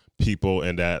people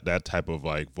in that type of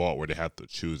like vault where they have to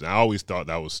choose. And I always thought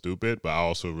that was stupid, but I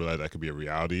also realized that could be a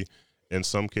reality in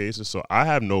some cases. So I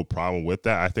have no problem with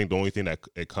that. I think the only thing that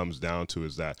it comes down to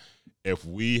is that if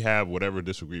we have whatever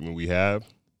disagreement we have,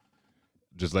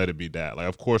 just let it be that. Like,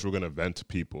 of course, we're going to vent to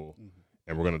people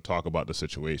and we're going to talk about the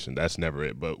situation. That's never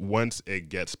it. But once it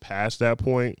gets past that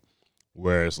point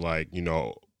where it's like, you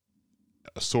know,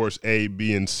 source A,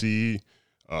 B, and C,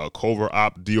 covert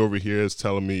op D over here is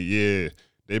telling me, yeah,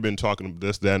 they've been talking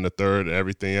this, that, and the third, and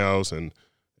everything else, and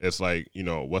it's like, you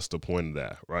know, what's the point of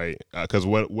that, right? Because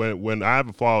when I have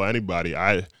to follow anybody,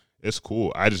 it's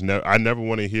cool. I never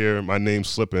want to hear my name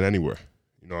slipping anywhere.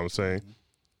 You know what I'm saying?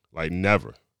 Like,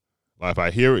 never. Like, if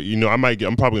I hear it, you know, I'm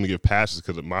probably gonna give passes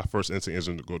because my first instinct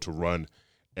isn't to go to run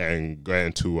and go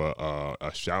into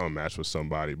a shower match with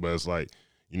somebody, but it's like,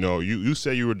 you know, you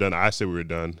say you were done, I say we were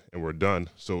done, and we're done.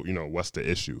 So, you know, what's the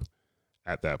issue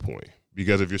at that point?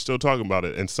 Because if you're still talking about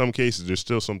it, in some cases, there's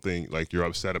still something like you're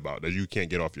upset about that you can't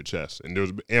get off your chest. And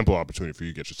there's ample opportunity for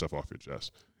you to get yourself off your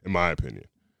chest, in my opinion.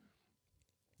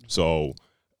 So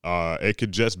it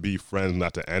could just be friends,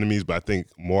 not the enemies. But I think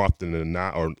more often than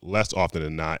not, or less often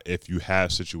than not, if you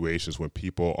have situations when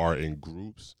people are in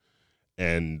groups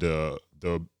and the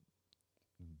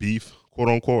beef, quote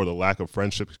unquote, or the lack of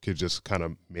friendship could just kind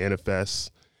of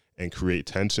manifest and create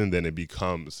tension, then it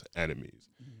becomes enemies.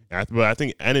 But I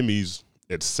think enemies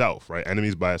itself, right?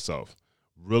 Enemies by itself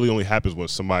really only happens when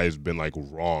somebody's been like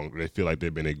wrong, or they feel like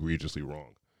they've been egregiously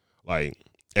wrong. Like,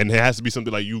 and it has to be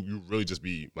something like you really just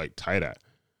be like tight at.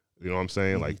 You know what I'm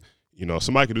saying? Like, you know,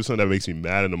 somebody could do something that makes me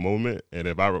mad in the moment, and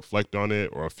if I reflect on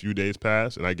it or a few days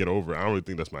pass and I get over it, I don't really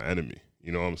think that's my enemy.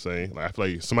 You know what I'm saying? Like, I feel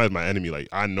like somebody's my enemy. Like,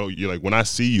 I know you. Like, when I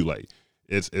see you, like,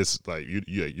 it's like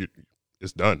you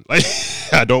it's done. Like,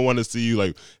 I don't want to see you.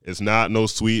 Like, it's not no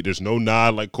sweet. There's no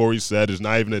nod, like Corey said. There's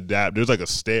not even a dap. There's like a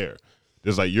stare.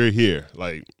 There's like, you're here.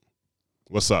 Like,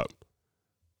 what's up?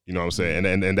 You know what I'm saying?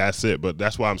 And that's it. But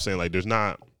that's why I'm saying, like, there's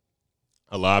not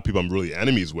a lot of people I'm really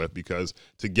enemies with, because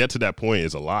to get to that point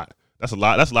is a lot. That's a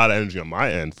lot of energy on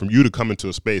my end from you to come into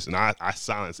a space and I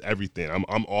silence everything.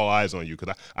 I'm all eyes on you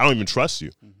because I don't even trust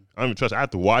you. I don't even trust you. I have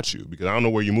to watch you because I don't know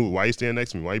where you move. Why you standing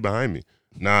next to me? Why you behind me?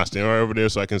 Nah, stand right over there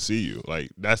so I can see you.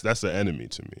 Like, that's the enemy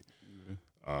to me.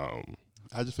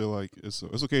 I just feel like it's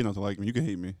okay not to like me. You can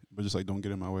hate me, but just like don't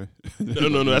get in my way.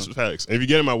 No, that's facts. And if you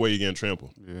get in my way, you're getting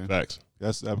trampled. Yeah. Facts.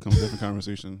 That becomes a different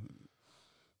conversation.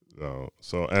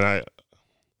 So and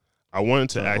I wanted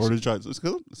to actually, or they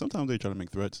sometimes they try to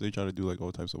make threats. They try to do like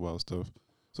all types of wild stuff.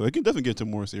 So it can definitely get to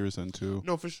more serious end too.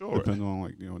 no, for sure. Depending on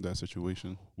like that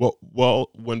situation. Well,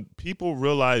 when people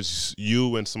realize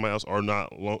you and somebody else are no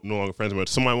longer friends, but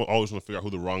somebody will always want to figure out who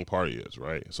the wrong party is,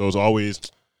 right? So it's always,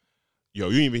 you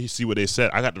didn't even see what they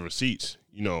said. I got the receipts.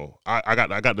 I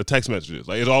got the text messages.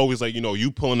 Like, it's always like,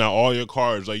 you pulling out all your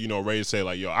cards, like, ready to say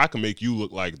like, I can make you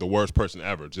look like the worst person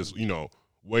ever. Just,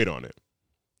 wait on it.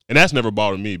 And that's never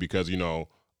bothered me because,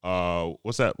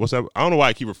 what's that? I don't know why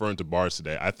I keep referring to bars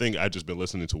today. I think I've just been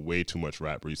listening to way too much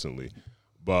rap recently.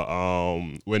 But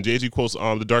when Jay-Z quotes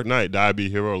The Dark Knight, die, be a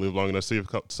hero, live long enough to see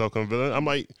yourself become a villain, I'm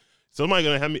like, somebody's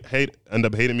going to end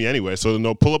up hating me anyway. So,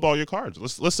 pull up all your cards.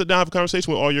 Let's sit down and have a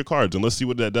conversation with all your cards, and let's see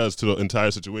what that does to the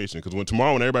entire situation. Because when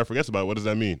everybody forgets about it, what does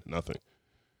that mean? Nothing.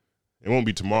 It won't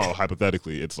be tomorrow,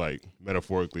 hypothetically. It's like,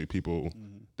 metaphorically, people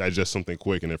digest something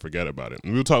quick and then forget about it.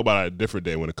 And we'll talk about it a different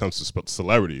day when it comes to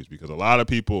celebrities, because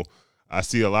I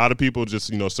see a lot of people just,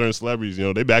 certain celebrities,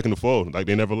 they back in the fold, like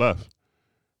they never left.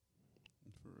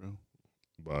 For real.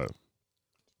 But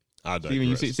I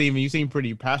digress. Steven, you seem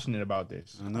pretty passionate about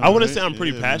this. I wouldn't say I'm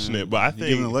pretty passionate, but I think you're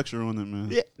giving a lecture on it, man.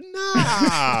 Yeah, nah,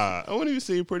 I wouldn't even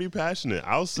say pretty passionate.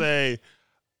 I'll say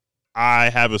I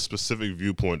have a specific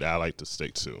viewpoint that I like to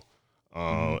stick to,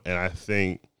 and I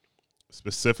think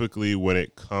specifically when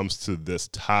it comes to this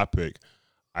topic,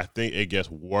 I think it gets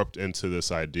warped into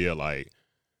this idea like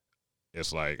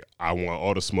it's like I want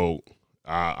all the smoke.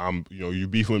 I'm you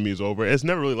beefing with me is over. It's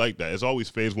never really like that. It's always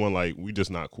phase one, like we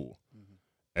just not cool.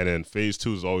 And then phase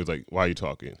two is always like, why are you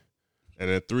talking? And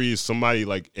then three is somebody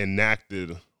like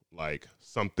enacted like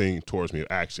something towards me,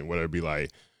 action, whether it be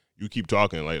like, you keep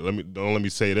talking, like don't let me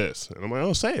say this. And I'm like,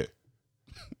 oh, say it.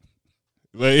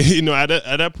 Like,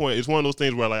 at that point, it's one of those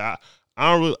things where like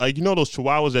I don't really like, those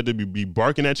chihuahuas that they be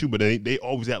barking at you, but they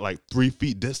always at like 3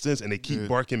 feet distance and they keep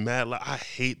barking mad. Like, I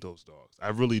hate those dogs. I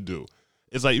really do.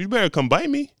 It's like, you better come bite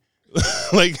me.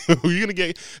 Like, you're going to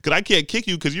get, because I can't kick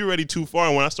you because you're already too far.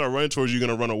 And when I start running towards you, you're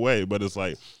going to run away. But it's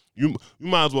like, you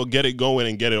might as well get it going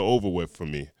and get it over with for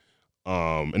me.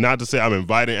 And not to say I'm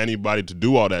inviting anybody to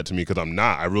do all that to me, because I'm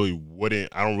not. I really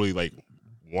wouldn't. I don't really like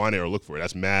want it or look for it.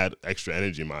 That's mad extra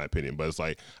energy in my opinion. But it's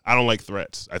like, I don't like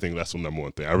threats. I think that's the number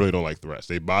one thing. I really don't like threats.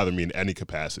 They bother me in any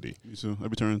capacity. Me too. I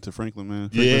be turning to Franklin, man.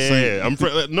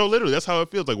 No, literally, that's how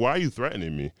it feels. Like, why are you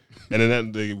threatening me?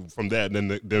 And then from that,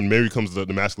 then maybe comes the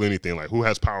masculinity thing. Like, who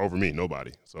has power over me?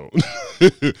 Nobody. So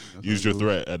use your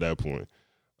threat at that point.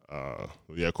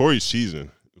 Yeah, Corey's cheesing.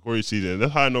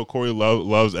 That's how I know Corey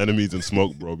loves enemies and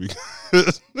smoke, bro.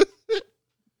 Because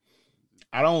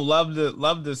I don't love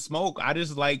the smoke. I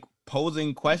just like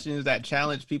posing questions that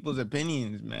challenge people's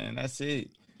opinions, man. That's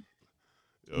it.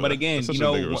 But again, some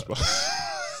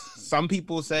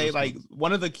people say like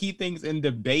one of the key things in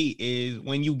debate is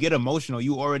when you get emotional,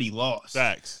 you already lost.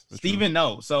 Facts. Steven,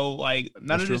 no. So like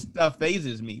none of this stuff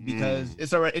phases me because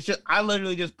it's already. It's just I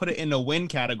literally just put it in the win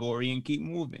category and keep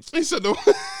moving. He said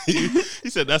he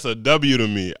said that's a W to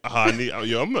me. I'm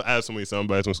gonna ask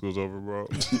somebody when school's over, bro.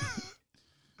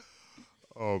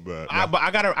 Oh man. But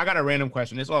I got a random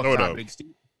question. It's off topic.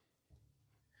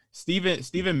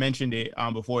 Steven mentioned it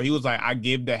before. He was like, I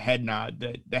give the head nod,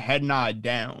 the head nod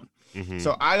down. Mm-hmm.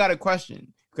 So I got a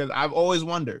question because I've always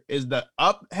wondered, is the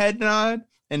up head nod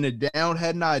and the down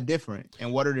head nod different?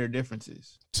 And what are their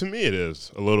differences? To me, it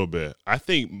is a little bit. I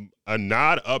think a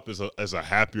nod up is a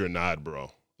happier nod,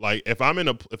 bro. Like if I'm in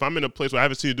a place where I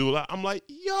haven't seen you do a lot, I'm like,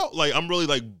 yo, like I'm really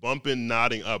like bumping,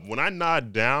 nodding up. When I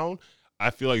nod down, I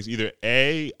feel like it's either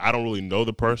A, I don't really know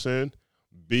the person.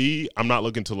 B, I'm not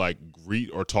looking to like greet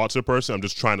or talk to the person. I'm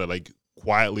just trying to like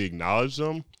quietly acknowledge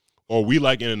them. Or we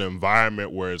like in an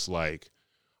environment where it's like,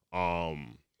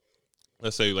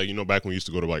 let's say like, back when we used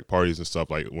to go to like parties and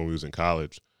stuff, like when we was in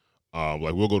college,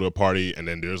 like we'll go to a party and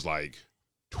then there's like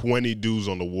 20 dudes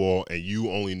on the wall and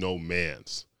you only know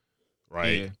mans,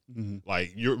 right? Yeah. Mm-hmm.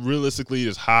 Like you're realistically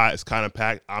it's hot, it's kind of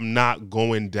packed. I'm not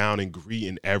going down and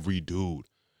greeting every dude.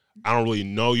 I don't really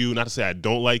know you. Not to say I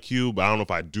don't like you, but I don't know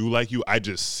if I do like you. I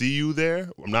just see you there.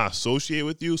 I'm not associated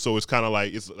with you. So it's kind of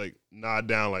like, it's like nod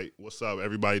down, like, what's up,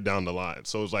 everybody down the line.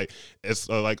 So it's like,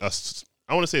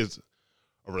 I want to say it's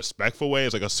a respectful way.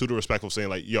 It's like a pseudo-respectful saying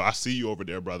like, yo, I see you over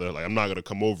there, brother. Like, I'm not going to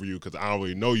come over you because I don't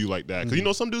really know you like that. Because, you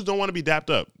know, some dudes don't want to be dapped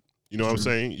up. You know what I'm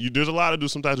saying? There's a lot of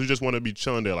dudes sometimes who just want to be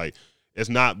chilling there. Like, it's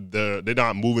not they're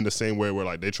not moving the same way where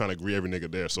like they're trying to greet every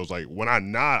nigga there. So it's like when I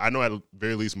nod, I know at the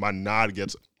very least my nod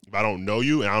gets, if I don't know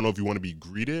you and I don't know if you want to be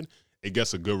greeted, it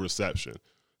gets a good reception.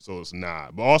 So it's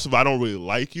nod. But also if I don't really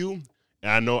like you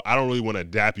and I know I don't really want to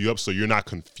dap you up so you're not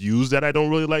confused that I don't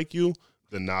really like you,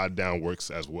 the nod down works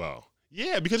as well.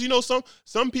 Yeah, because you know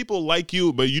some people like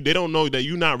you, but they don't know that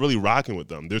you're not really rocking with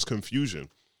them. There's confusion.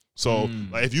 So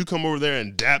like if you come over there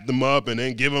and dap them up and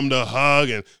then give them the hug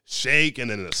and shake and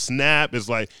then the snap, it's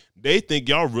like they think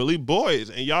y'all really boys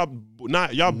and y'all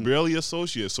barely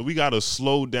associates. So we gotta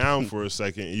slow down for a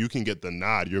second and you can get the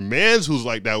nod. Your man's who's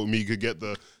like that with me could get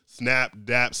the snap,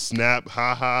 dap, snap,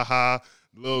 ha ha ha,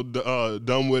 little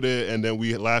done with it, and then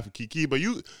we laugh and kiki. But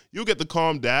you'll get the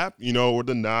calm dap, you know, or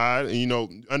the nod, and you know,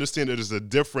 understand that there's a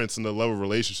difference in the level of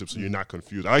relationship, so you're not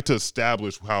confused. I like to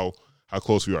establish how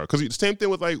close we are. Because the same thing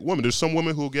with like women. There's some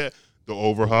women who get the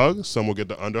overhug, some will get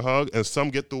the underhug, and some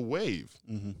get the wave.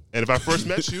 And if I first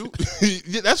met you,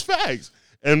 yeah, that's facts.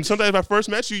 And sometimes if I first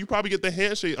met you, you probably get the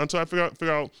handshake until I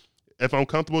figure out if I'm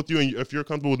comfortable with you and if you're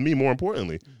comfortable with me, more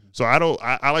importantly. So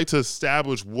I like to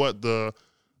establish what the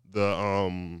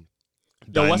dynamic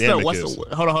is.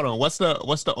 Hold on. What's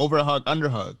the overhug,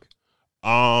 underhug?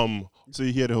 So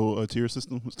he had a whole tier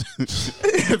system. That's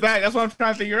what I'm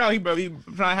trying to figure out. He trying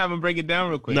to have him break it down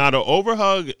real quick. Now the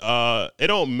overhug, it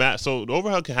don't matter. So the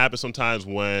overhug can happen sometimes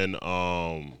when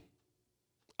I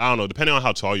don't know, depending on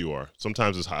how tall you are.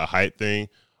 Sometimes it's a height thing,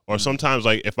 or sometimes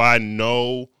like if I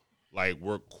know like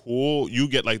we're cool, you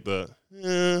get like the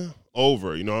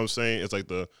over. You know what I'm saying? It's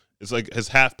like his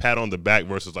half pat on the back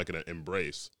versus like an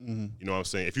embrace. You know what I'm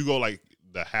saying? If you go like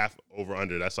the half over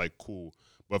under, that's like cool.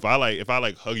 But if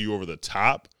I hug you over the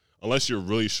top, unless you're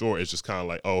really short, it's just kind of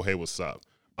like, oh, hey, what's up?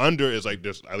 Under is like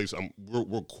this. At least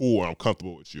we're cool and I'm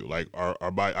comfortable with you. Like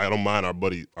our body, I don't mind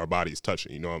our bodies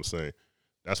touching. You know what I'm saying?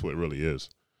 That's what it really is.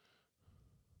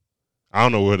 I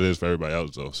don't know what it is for everybody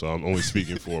else though, so I'm only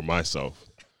speaking for myself.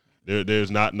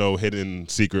 There's not no hidden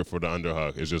secret for the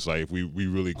underhug. It's just like if we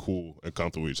really cool and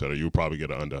comfortable with each other, you'll probably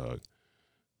get an underhug.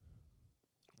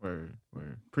 Word.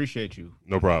 Appreciate you.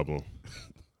 No problem.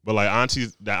 But like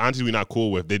aunties we not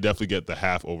cool with, they definitely get the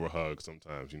half over hug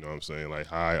sometimes. You know what I'm saying? Like,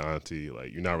 hi auntie.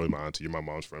 Like, you're not really my auntie. You're my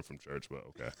mom's friend from church, but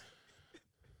okay.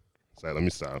 So let me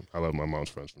stop. I love my mom's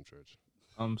friends from church.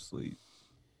 I'm sleep.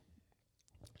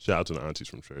 Shout out to the aunties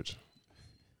from church.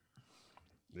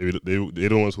 They're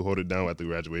the ones who hold it down at the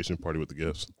graduation party with the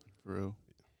gifts. For real.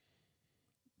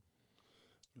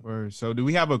 Word. So do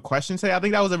we have a question today? I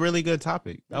think that was a really good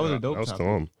topic. That was a dope topic. That was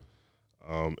calm.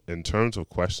 In terms of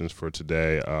questions for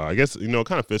today, I guess, you know, it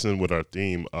kind of fits in with our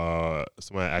theme.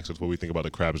 Somebody asked us what we think about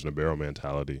the crabs in the barrel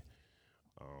mentality.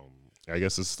 I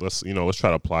guess let's try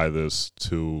to apply this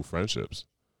to friendships,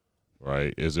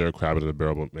 right? Is there a crab in the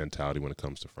barrel mentality when it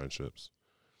comes to friendships,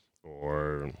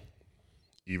 or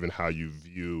even how you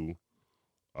view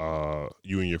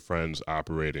you and your friends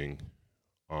operating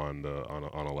on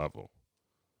a level?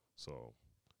 So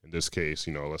in this case,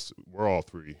 you know, we're all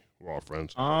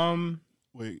friends.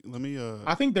 Wait, let me.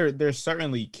 I think there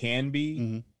certainly can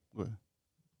be. Mm-hmm.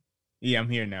 Yeah, I'm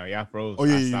here now. Yeah, I froze. Oh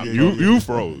yeah. You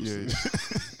froze. Yeah.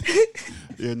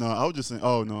 Yeah, no, I was just saying.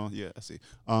 Oh no, yeah, I see.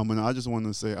 And I just wanted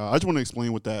to say, I just want to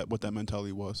explain what that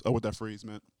mentality was, what that phrase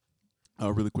meant.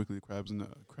 Really quickly, crabs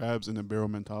in the barrel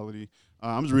mentality.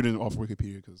 I'm just reading it off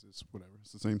Wikipedia because it's whatever.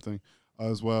 It's the same thing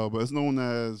as well, but it's known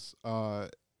as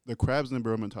the crabs in the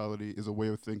barrel mentality is a way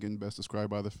of thinking best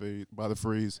described by the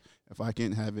phrase, if I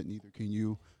can't have it, neither can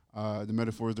you. The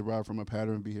metaphor is derived from a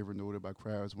pattern of behavior noted by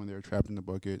crabs when they're trapped in the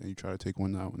bucket and you try to take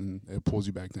one out and it pulls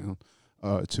you back down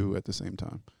two at the same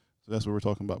time. So that's what we're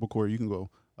talking about. But Corey, you can go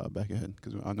back ahead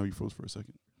because I know you froze for a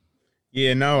second.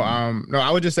 Yeah, no, I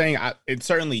was just saying it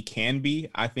certainly can be.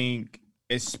 I think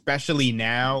especially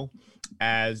now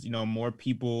as, you know, more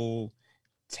people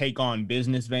take on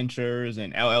business ventures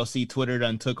and LLC Twitter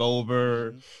done took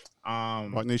over.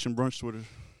 Rock Nation Brunch Twitter.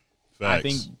 Facts. I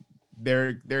think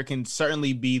there can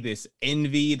certainly be this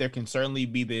envy. There can certainly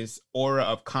be this aura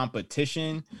of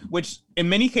competition, which in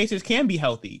many cases can be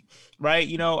healthy, right?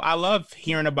 You know, I love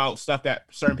hearing about stuff that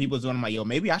certain people is doing. I'm like, yo,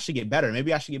 maybe I should get better.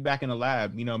 Maybe I should get back in the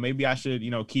lab. You know, maybe I should,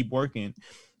 you know, keep working.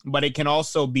 But it can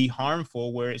also be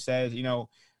harmful where it says, you know,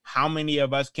 how many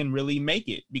of us can really make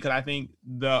it? Because I think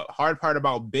the hard part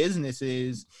about business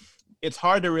is it's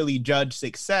hard to really judge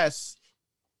success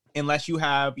unless you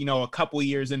have, a couple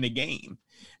years in the game.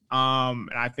 And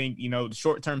I think,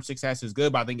 short-term success is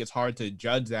good, but I think it's hard to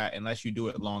judge that unless you do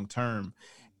it long-term.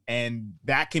 And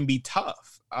that can be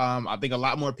tough. I think a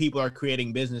lot more people are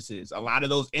creating businesses. A lot of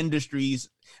those industries,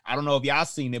 I don't know if y'all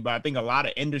seen it, but I think a lot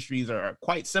of industries are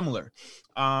quite similar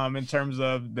in terms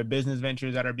of the business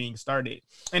ventures that are being started.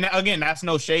 And again, that's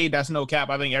no shade, that's no cap.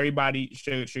 I think everybody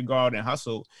should go out and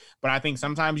hustle. But I think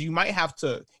sometimes you might have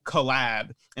to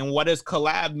collab. And what does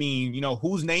collab mean?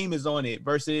 Whose name is on it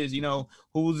versus,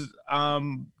 who's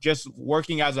just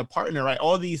working as a partner, right?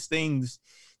 All these things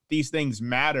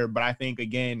matter. But I think,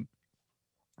 again,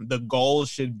 the goal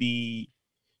should be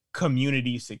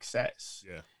community success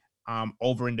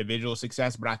over individual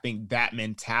success. But I think that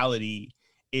mentality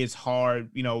is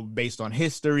hard, based on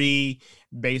history,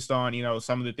 based on,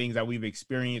 some of the things that we've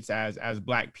experienced as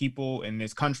Black people in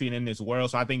this country and in this world.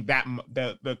 So I think that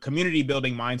the community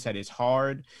building mindset is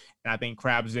hard. And I think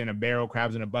crabs in a barrel,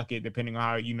 crabs in a bucket, depending on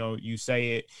how, you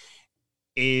say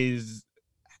it,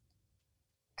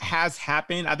 has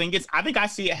happened. I think I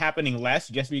see it happening less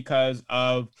just because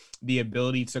of the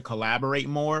ability to collaborate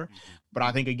more. But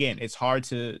I think, again, it's hard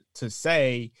to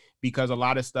say because a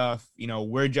lot of stuff,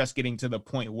 we're just getting to the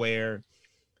point where,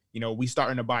 we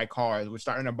starting to buy cars, we're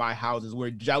starting to buy houses where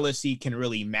jealousy can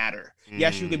really matter.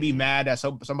 Yes, you could be mad that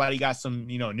somebody got some,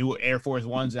 new Air Force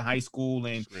Ones in high school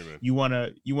and you want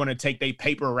to take their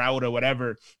paper route or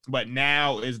whatever. But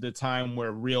now is the time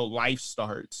where real life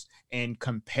starts and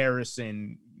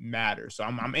comparison matters. So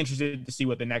I'm interested to see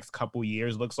what the next couple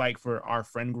years looks like for our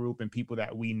friend group and people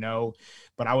that we know.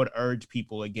 But I would urge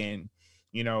people, again,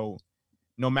 no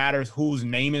matter whose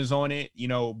name is on it,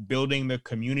 building the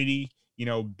community,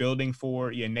 building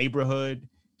for your neighborhood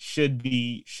should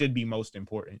be most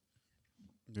important.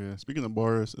 Yeah. Speaking of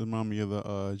bars, it reminds me of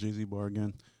the Jay-Z bar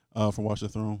again from Watch the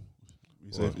Throne.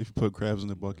 You say if you put crabs in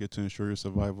the bucket to ensure your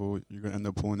survival, you're gonna end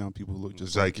up pulling out people who look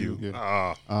just like you.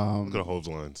 Yeah. Look at Hope's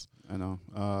lines. I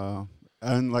know.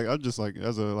 And like I just like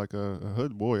as a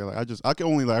hood boy, like I can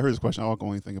only I heard this question, I can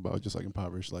only think about just like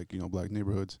impoverished Black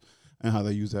neighborhoods and how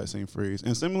they use that same phrase.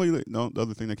 And similarly, the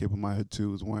other thing that came up in my head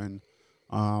too is when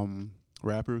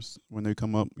rappers, when they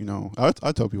come up,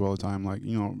 I tell people all the time, like,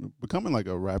 becoming like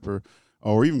a rapper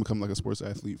or even become like a sports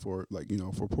athlete for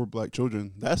for poor Black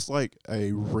children, that's like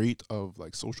a rate of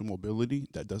like social mobility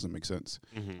that doesn't make sense.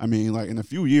 I mean, like in a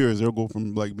few years they'll go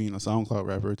from like being a SoundCloud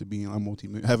rapper to being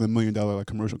having $1 million like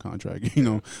commercial contract,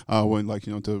 when like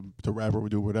to rap or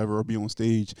do whatever or be on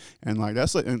stage, and like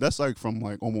that's like from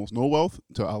like almost no wealth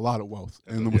to a lot of wealth,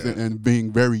 and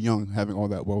being very young, having all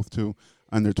that wealth too,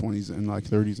 in their 20s and like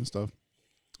 30s and stuff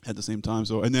at the same time.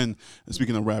 So, and then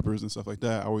speaking of rappers and stuff like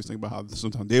that, I always think about how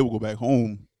sometimes they will go back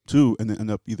home too and then end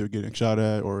up either getting shot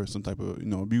at or some type of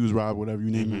abuse, rob, whatever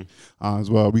you name it, as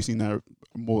well. We've seen that.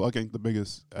 I think the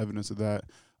biggest evidence of that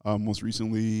most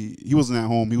recently, he wasn't at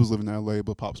home, he was living in LA,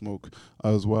 but Pop Smoke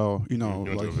as well. He went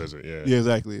to a visit. Yeah,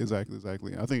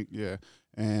 exactly. I think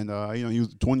and he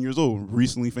was 20 years old,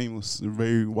 recently famous,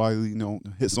 very widely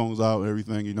hit songs out,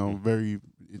 everything. Very.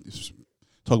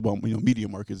 Talk about media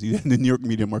markets. He in the New York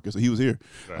media market, so he was here.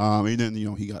 Right. And then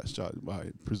he got shot by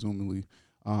presumably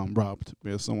robbed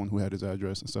by someone who had his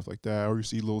address and stuff like that. Or you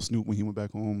see Lil Snoop when he went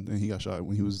back home, and he got shot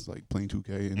when he was like playing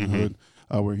 2K in the hood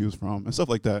where he was from, and stuff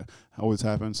like that always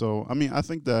happens. So I mean, I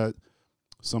think that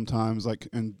sometimes like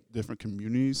in different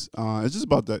communities, it's just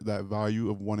about that value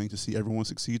of wanting to see everyone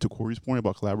succeed. To Corey's point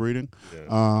about collaborating,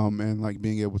 and like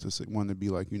being able to want to be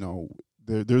like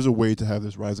there's a way to have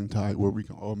this rising tide where we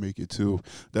can all make it too.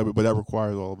 But that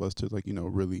requires all of us to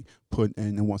really put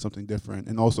in and want something different.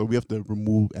 And also we have to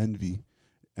remove envy,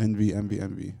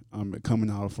 coming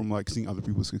out from like seeing other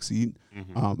people succeed,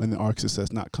 and then our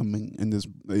success not coming in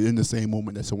the same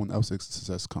moment that someone else's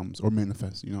success comes or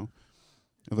manifests.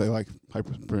 Like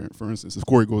for instance, if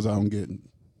Corey goes out and get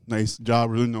nice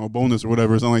job or bonus or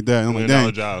whatever, something like that. And I'm like,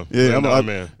 dang, job. Yeah,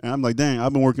 I'm like, dang,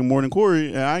 I've been working more than Corey,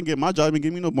 and I didn't get my job, didn't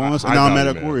give me no bonus. And now I'm mad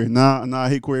at Corey. Nah, I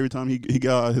hate Corey every time he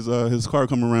got his car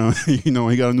come around. He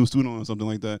got a new student on or something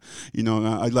like that.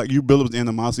 I like you build up the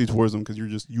animosity towards them because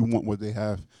you want what they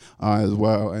have as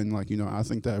well. And I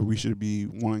think that we should be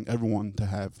wanting everyone to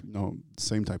have the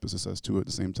same type of success too at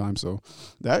the same time. So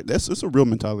that's a real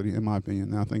mentality in my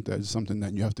opinion. And I think that's something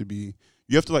that you have to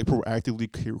like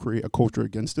proactively create a culture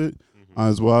against it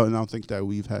as well. And I don't think that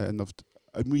we've had enough.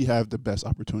 We have the best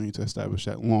opportunity to establish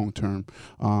that long term.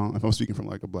 If I'm speaking from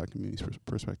like a Black community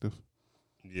perspective.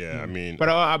 Yeah, I mean,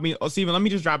 but Steven, let me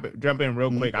just jump in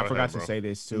real quick. I forgot to say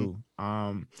this too.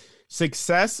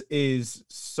 Success is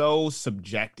so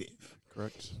subjective.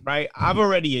 Correct. Right. I've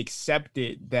already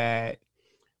accepted that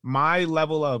my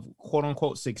level of quote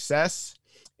unquote success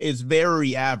is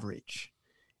very average.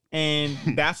 And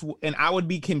and I would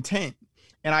be content.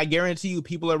 And I guarantee you,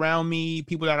 people around me,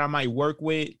 people that I might work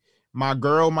with, my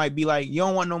girl might be like, you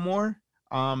don't want no more?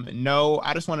 No,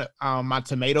 I just want to my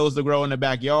tomatoes to grow in the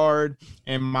backyard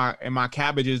and my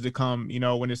cabbages to come,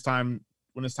 when it's time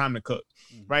to cook.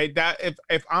 Right? That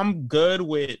if I'm good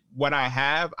with what I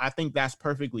have, I think that's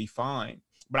perfectly fine.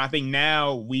 But I think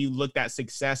now we looked at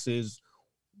success as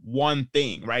one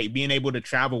thing, right? Being able to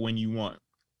travel when you want,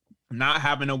 not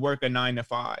having to work a 9 to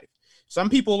 5. Some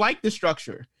people like the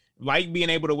structure, like being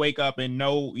able to wake up and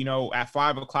know, at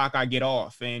 5 o'clock I get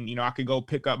off and, I could go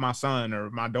pick up my son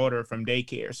or my daughter from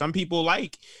daycare. Some people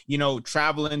like,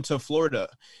 traveling to Florida,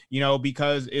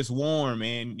 because it's warm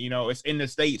and, it's in the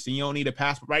States and you don't need a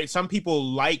passport, right? Some people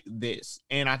like this.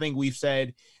 And I think we've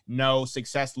said, no,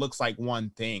 success looks like one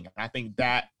thing. I think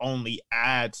that only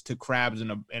adds to crabs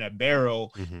in a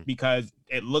barrel because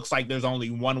it looks like there's only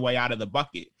one way out of the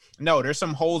bucket. No, there's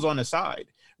some holes on the side,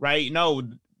 right? No,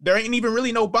 there ain't even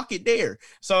really no bucket there.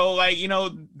 So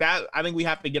that I think we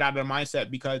have to get out of the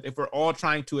mindset, because if we're all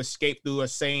trying to escape through a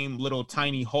same little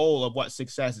tiny hole of what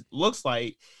success looks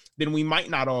like, then we might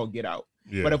not all get out.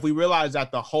 Yeah. But if we realize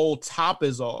that the whole top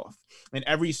is off and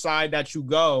every side that you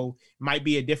go might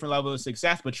be a different level of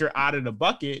success, but you're out of the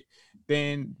bucket,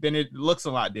 then it looks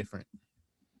a lot different.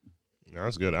 Yeah,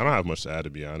 that's good. I don't have much to add, to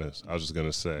be honest. I was just going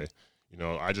to say,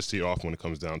 I just see it often when it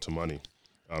comes down to money.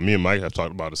 Me and Mike have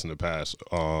talked about this in the past.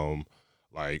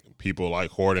 Like people like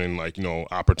hoarding,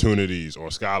 opportunities or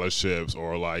scholarships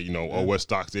or what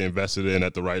stocks they invested in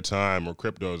at the right time, or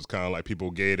crypto is kind of like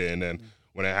people gate it. And then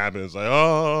when it happens, it's like,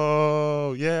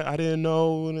 oh, yeah, I didn't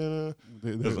know.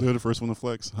 They're the first one to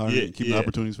flex, keeping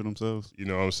opportunities for themselves. You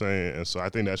know what I'm saying? And so I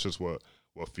think that's just what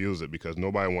fuels it, because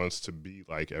nobody wants to be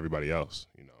like everybody else,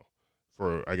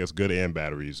 for, I guess, good and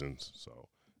bad reasons. So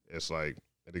it's like,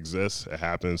 it exists. It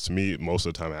happens. To me, most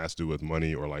of the time it has to do with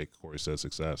money or, like Corey said,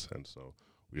 success. And so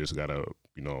we just got to,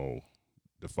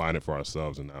 define it for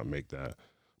ourselves and not make that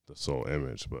the sole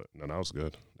image. But, no, that was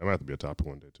good. That might have to be a topic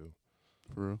one day, too.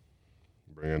 For real.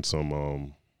 Bring in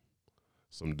some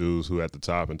dudes who at the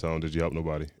top and tell them, did you help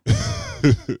nobody?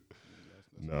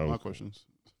 No. My questions.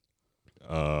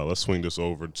 Let's swing this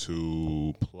over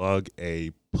to Plug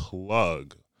a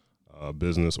Plug.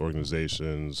 Business,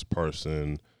 organizations,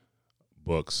 person,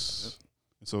 books.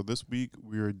 Yep. So this week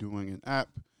we are doing an app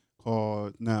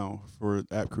called Now for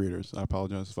app creators. I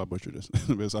apologize if I butchered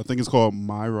this. I think it's called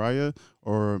Miriya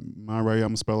or Miriya. I'm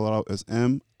gonna spell it out as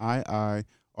Miiriya.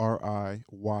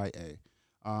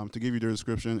 To give you the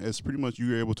description, it's pretty much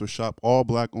you're able to shop all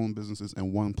Black-owned businesses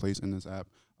in one place in this app.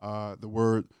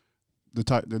 The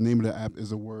name of the app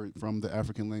is a word from the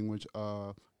African language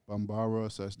Bambara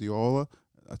 /Diola.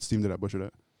 I seem that I butchered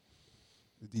that.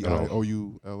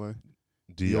 Dioula.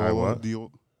 D-I what?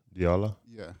 Diola?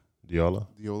 Yeah. Diola?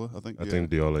 Diola, I think. I think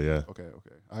Diola, yeah. Okay.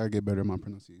 I gotta get better at my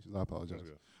pronunciations. I apologize.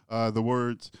 The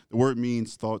word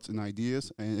means thoughts and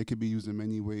ideas, and it can be used in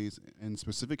many ways. In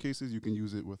specific cases, you can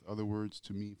use it with other words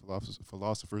to mean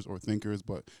philosophers or thinkers,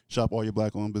 but shop all your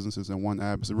Black-owned businesses in one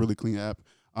app. It's a really clean app.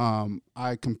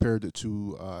 I compared it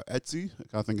to Etsy.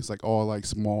 I think it's like all like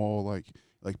small, like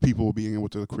people being able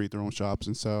to create their own shops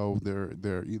and sell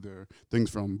their either things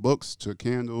from books to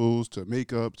candles to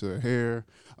makeup to hair,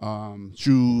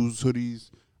 shoes, hoodies.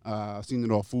 I've seen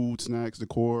it all: food, snacks,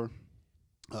 decor,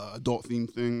 adult themed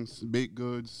things, baked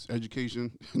goods,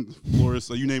 education, florists.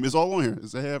 So you name it, it's all on here.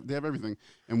 They have everything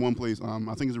in one place. I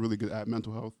think it's a really good app,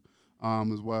 mental health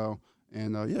as well.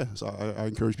 And so I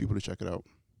encourage people to check it out.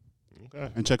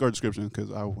 Okay. And check our description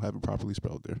because I will have it properly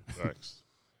spelled there. Thanks.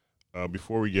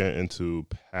 Before we get into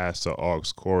Pass the Aux,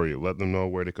 Corey, let them know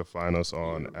where they can find us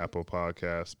on Apple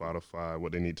Podcasts, Spotify,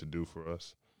 what they need to do for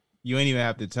us. You ain't even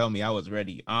have to tell me. I was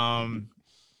ready.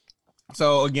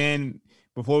 So again,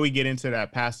 before we get into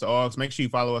that Pass the Aux, make sure you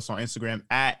follow us on Instagram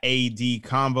at AD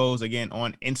Convos. Again,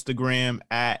 on Instagram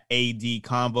at AD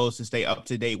Convos to stay up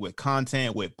to date with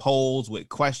content, with polls, with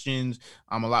questions.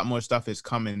 A lot more stuff is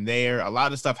coming there. A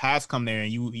lot of stuff has come there,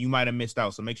 and you might have missed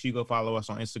out. So make sure you go follow us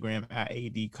on Instagram at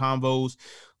AD Convos.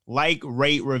 Like,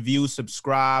 rate, review,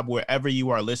 subscribe wherever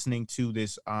you are listening to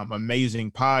this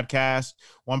amazing podcast.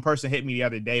 One person hit me the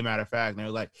other day, matter of fact, and they were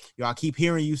like, yo, I keep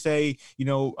hearing you say,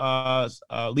 leave a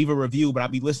review, but I'll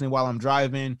be listening while I'm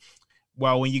driving.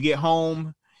 Well, when you get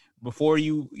home, before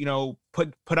you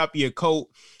put up your coat,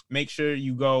 make sure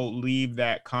you go leave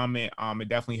that comment. It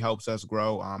definitely helps us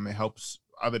grow. It helps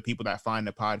other people that find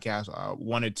the podcast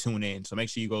want to tune in. So make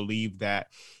sure you go leave that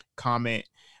comment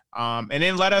And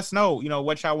then let us know,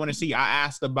 what y'all want to see. I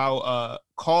asked about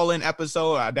call-in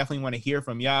episode. I definitely want to hear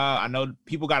from y'all. I know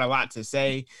people got a lot to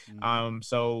say.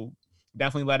 So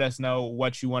definitely let us know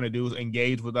what you want to do.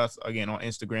 Engage with us again on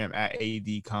Instagram at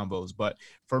AD Combos. But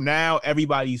for now,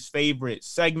 everybody's favorite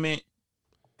segment,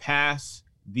 Pass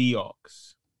the Aux.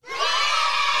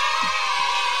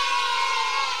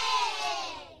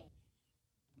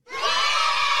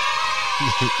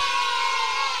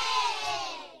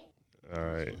 All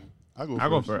right. I'll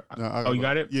go for it. No, you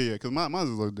got it? Yeah, because mine's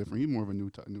a little different. He's more of a new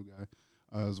guy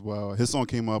as well. His song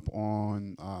came up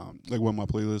on like one of my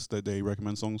playlists that they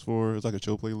recommend songs for. It's like a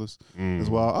chill playlist as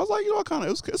well. I was like,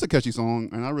 it's a catchy song,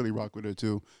 and I really rock with it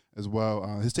too as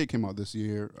well. His tape came out this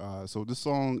year. So this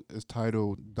song is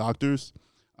titled Doctors,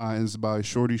 and it's by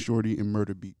Shorty and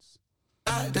Murder Beats.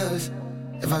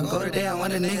 If I go today, I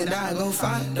want a nigga die, go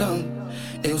find them.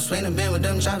 They gon' swing the band with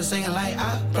them choppers singing like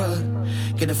opera.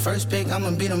 Get the first pick, I'ma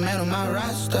be the man on my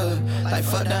roster. Like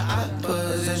fuck the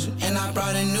opposition. And I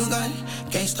brought a new gun,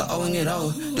 gangsta O and get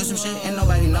old. Do some shit and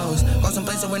nobody knows. Go some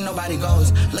places where nobody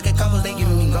goes. Look at couples, they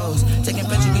giving me goals. Taking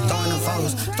pictures, be throwing them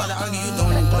foes. Start to argue, you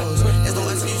throwing them clothes. It's the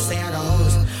worst you say I got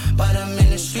hoes. But I'm in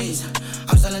the streets.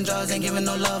 I'm selling drugs, ain't giving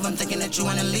no love. I'm thinking that you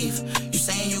wanna leave. You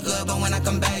saying you good, but when I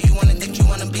come back, you wanna think you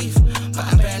wanna beef. But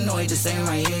I'm paranoid, just saying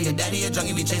right here. Your daddy a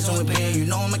junkie, be chasing with beer. You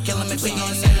know I'ma kill him if we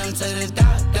gon' send him to the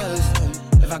doctors.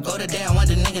 If I go today, I want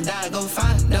the nigga die, go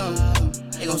find them.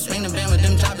 They gon' swing the band with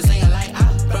them choppers singing like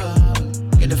opera.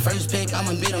 Get the first pick,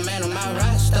 I'ma be the man on my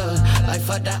roster. Like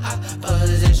fuck the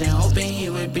opposition, hoping he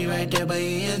would be right there, but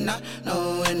he is not.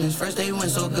 No, and his first day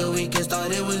went so good, we kissed,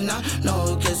 thought it was not.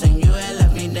 No kissing, you had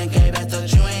left me, then came back,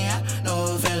 thought you ain't had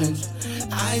no feelings.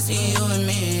 I see you and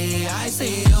me, I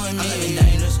see you and me. I'm living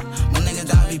dangerous, my niggas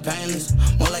die be painless.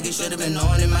 More like it should've been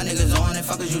on it, my niggas on it,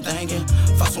 fuck is you thinking?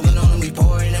 Fuck something on them, we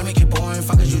pouring, then we keep pouring,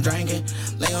 fuck is you drinking?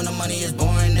 Lay on the money, it's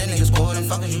boring, then niggas scoring,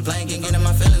 fuck is you blanking? Get in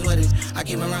my feelings with it, I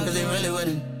keep it around cause they really with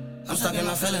it. I'm stuck in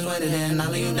my feelings with it, and I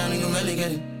lay you down and you really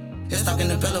get it. You're stuck in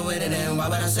the pillow with it, and why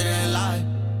would I sit there and lie?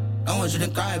 Don't want you to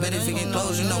cry, but if you get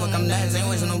close, you know what come next. Ain't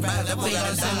wasting no breath, that boy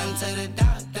gotta send him to the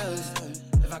doctors.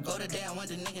 If I go today, I want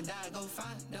the nigga die, go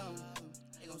find them.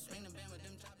 They gon' swing the band with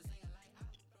them choppers singing like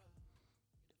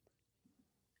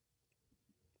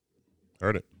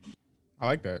Heard it. I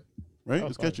like that. Right?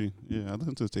 It's catchy. Yeah, I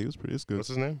listened to his tape. It's good. What's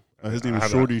his name? His name is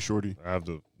Shorty. I have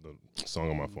the song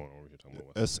on my phone over here. Talking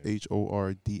about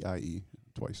SHORDIE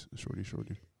twice.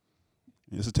 Shorty.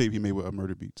 Yeah, it's a tape he made with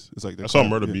Murder Beats. It's like I saw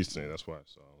Murder Beats today. That's why.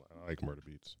 So I like Murder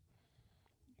Beats.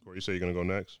 Corey, you say you're gonna go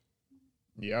next?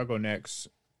 Yeah, I'll go next.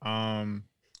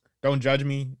 Don't judge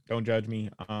me.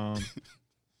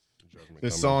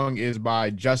 This song is by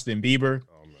Justin Bieber.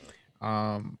 Oh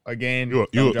man. Again, you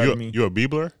me. a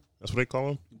Biebler? That's what they call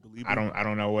him. I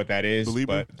don't know what that is,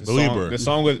 Belieber? but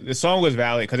the song was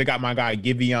valid because it got my guy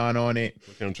Giveon on it.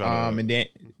 And then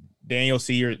Daniel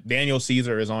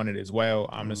Caesar is on it as well.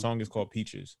 The song is called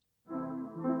Peaches.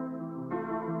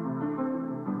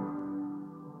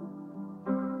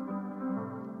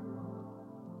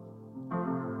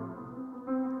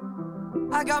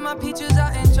 I got my peaches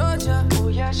out in Georgia. Oh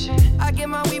yeah, shit. I get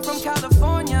my weed from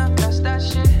California. That's that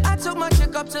shit. I took my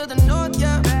chick up to the north,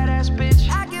 yeah. Badass bitch.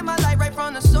 I get my light right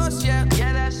from the source, yeah.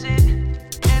 Yeah, that's it.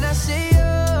 And I see you.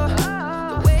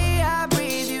 The way I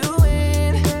breathe you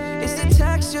in. It's the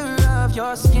texture of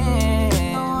your skin.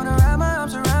 I wanna wrap my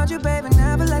arms around you, baby,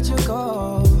 never let you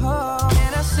go.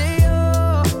 And I see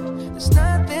you. There's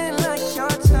nothing like your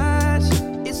touch.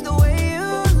 It's the way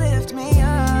you lift me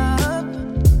up.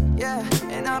 Yeah,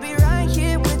 and I'll be right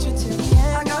here with you till the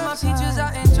end. I got my peaches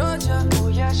out in Georgia. Oh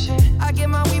yeah, shit. I get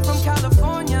my weed from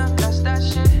California. That's that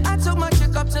shit. I took my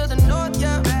chick up to the north,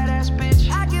 yeah. Badass bitch.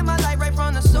 I get my light right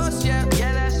from the source, yeah.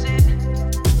 Yeah, that's it.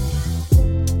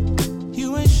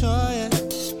 You ain't sure yet,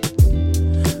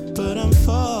 but I'm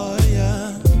for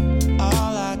ya.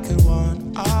 All I could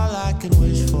want, all I could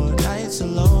wish for. Nights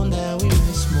alone that we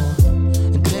miss more,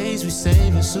 and days we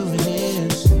save as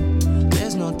souvenirs.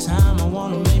 There's no time, I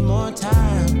wanna make more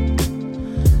time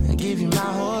and give you my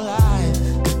whole life.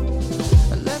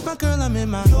 I left my girl, I'm in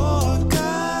my Yorker.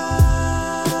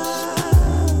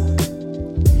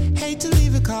 Hate to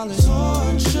leave it, call it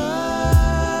torture.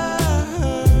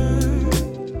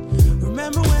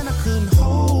 Remember when I couldn't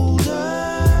hold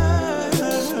her?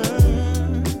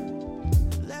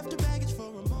 Left her baggage for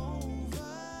a mover.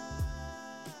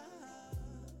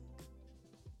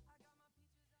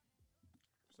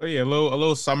 So yeah, a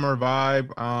little summer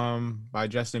vibe by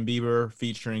Justin Bieber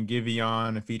featuring Giveon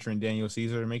and featuring Daniel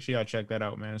Caesar. Make sure y'all check that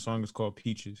out, man. The song is called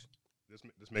Peaches. This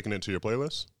making it to your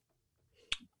playlist?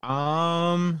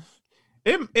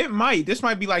 It might. This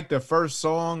might be like the first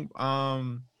song.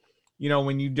 You know,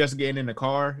 when you just getting in the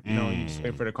car, you know, you just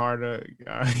wait for the car to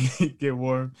get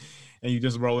warm, and you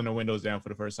just rolling the windows down for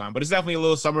the first time. But it's definitely a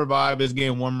little summer vibe. It's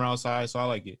getting warmer outside, so I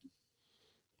like it.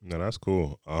 No, that's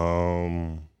cool.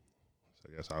 I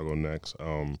guess I'll go next.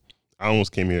 I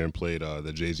almost came here and played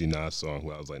the Jay-Z Nas song,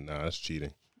 where I was like, nah, that's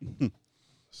cheating.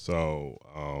 So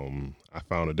I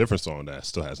found a different song that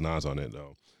still has Nas on it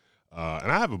though,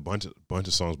 and I have a bunch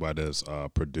of songs by this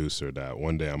producer that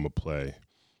one day I'm gonna play.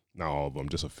 Not all of them,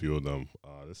 just a few of them.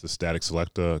 This is Static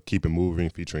Selector, Keep It Moving,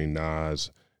 featuring Nas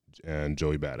and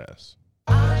Joey Badass.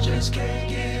 I just can't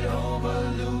get over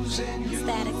losing you.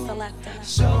 Static Selector.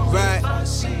 So right.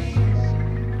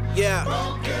 Yeah.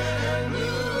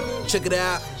 Check it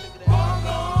out.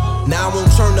 Now I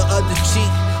won't turn the other cheek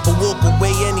or walk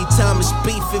away anytime it's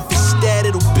beef. If it's stat,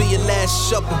 it'll be your last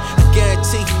shuffle. I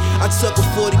guarantee. I took a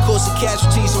 40 course of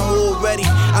casualties, I'm all ready.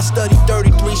 I studied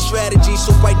 33 strategies, so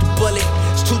bite the bullet.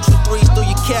 It's 2 3s through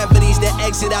your cavities that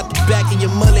exit out the back of your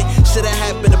mullet. Should I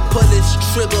happen to pull this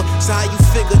trigger? So how you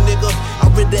figure, nigga? I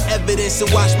read the evidence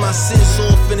and washed my sins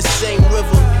off in the same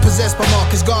river. Possessed by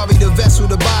Marcus Garvey, the vessel,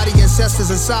 the body, ancestors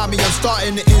inside me. I'm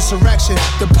starting the insurrection.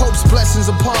 The Pope's blessings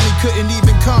upon me couldn't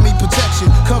even call me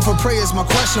protection. Come for prayers, my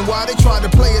question. Why they tried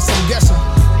to play us, I'm guessing.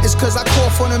 It's cause I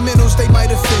call fundamentals, they might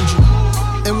offend you.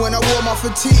 And when I wore my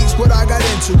fatigues, what I got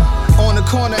into. On the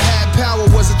corner, had power,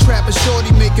 was a trapper shorty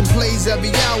making plays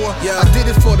every hour. Yeah. I did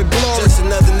it for the glory. Just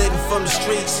another nigga from the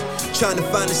streets, trying to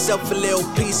find himself a little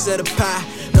piece of the pie.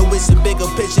 No, it's a bigger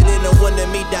picture than the one that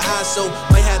meet the eye, so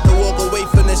might have to walk away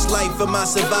from this life for my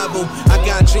survival. I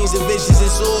got dreams and visions,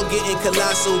 it's all getting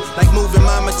colossal, like moving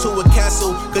mama to a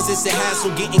castle, cause it's a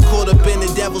hassle getting caught up in the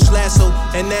devil's lasso.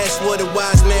 And that's what a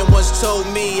wise man once told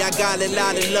me. I got a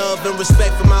lot of love and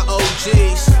respect for my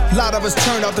OGs. A lot of us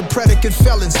turned out to predicate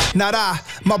felons, not I.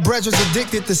 My brethren's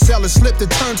addicted to sellers, slipped to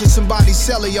turn to somebody's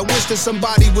celly. I wish that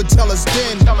somebody would tell us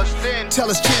then. Tell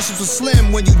us chances were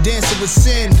slim when you dancing with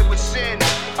sin.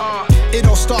 It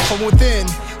all start from within.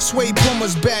 Suede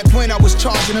Pumas back when I was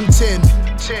charging them 10.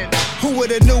 Who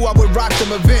would've knew I would rock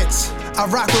them events? I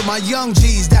rock with my young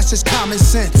G's, that's just common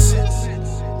sense.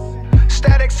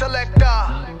 Static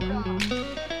Selector.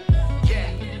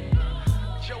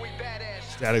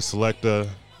 Static Selector,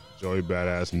 Joey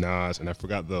Badass, Nas, and I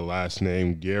forgot the last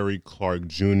name, Gary Clark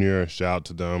Jr. Shout out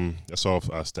to them. That's off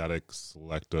Static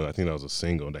Selector. I think that was a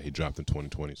single that he dropped in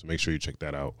 2020, so make sure you check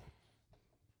that out.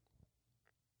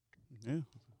 Yeah,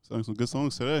 some good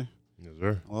songs today. Yes,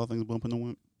 sir. A lot of things bumping the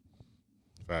wind.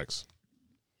 Facts.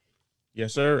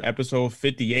 Yes, sir. Episode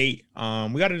 58.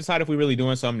 We got to decide if we're really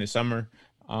doing something this summer.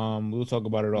 We'll talk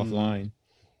about it offline.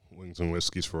 Wings and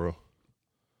whiskeys for real.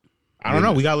 I don't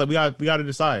know. We got to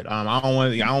decide. I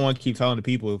don't want to keep telling the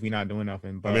people if we're not doing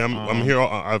nothing. But I mean, I'm here.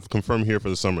 I've confirmed here for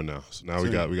the summer now. So now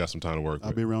we got some time to work.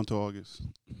 I'll be around till August.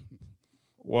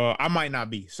 Well, I might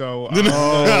not be. So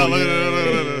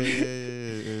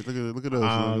Look at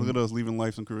us. Look at us leaving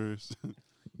lives and careers.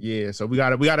 Yeah, so we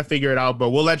gotta figure it out, but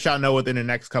we'll let y'all know within the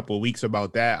next couple of weeks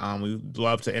about that. We'd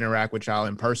love to interact with y'all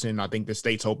in person. I think the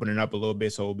state's opening up a little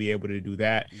bit, so we'll be able to do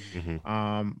that.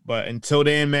 Mm-hmm. But until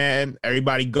then, man,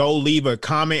 everybody go leave a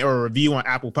comment or a review on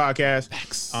Apple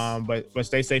Podcasts. But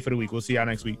stay safe for the week. We'll see y'all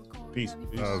next week. Peace.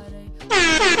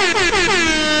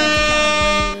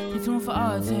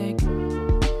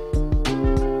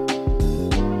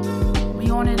 We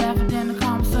on it after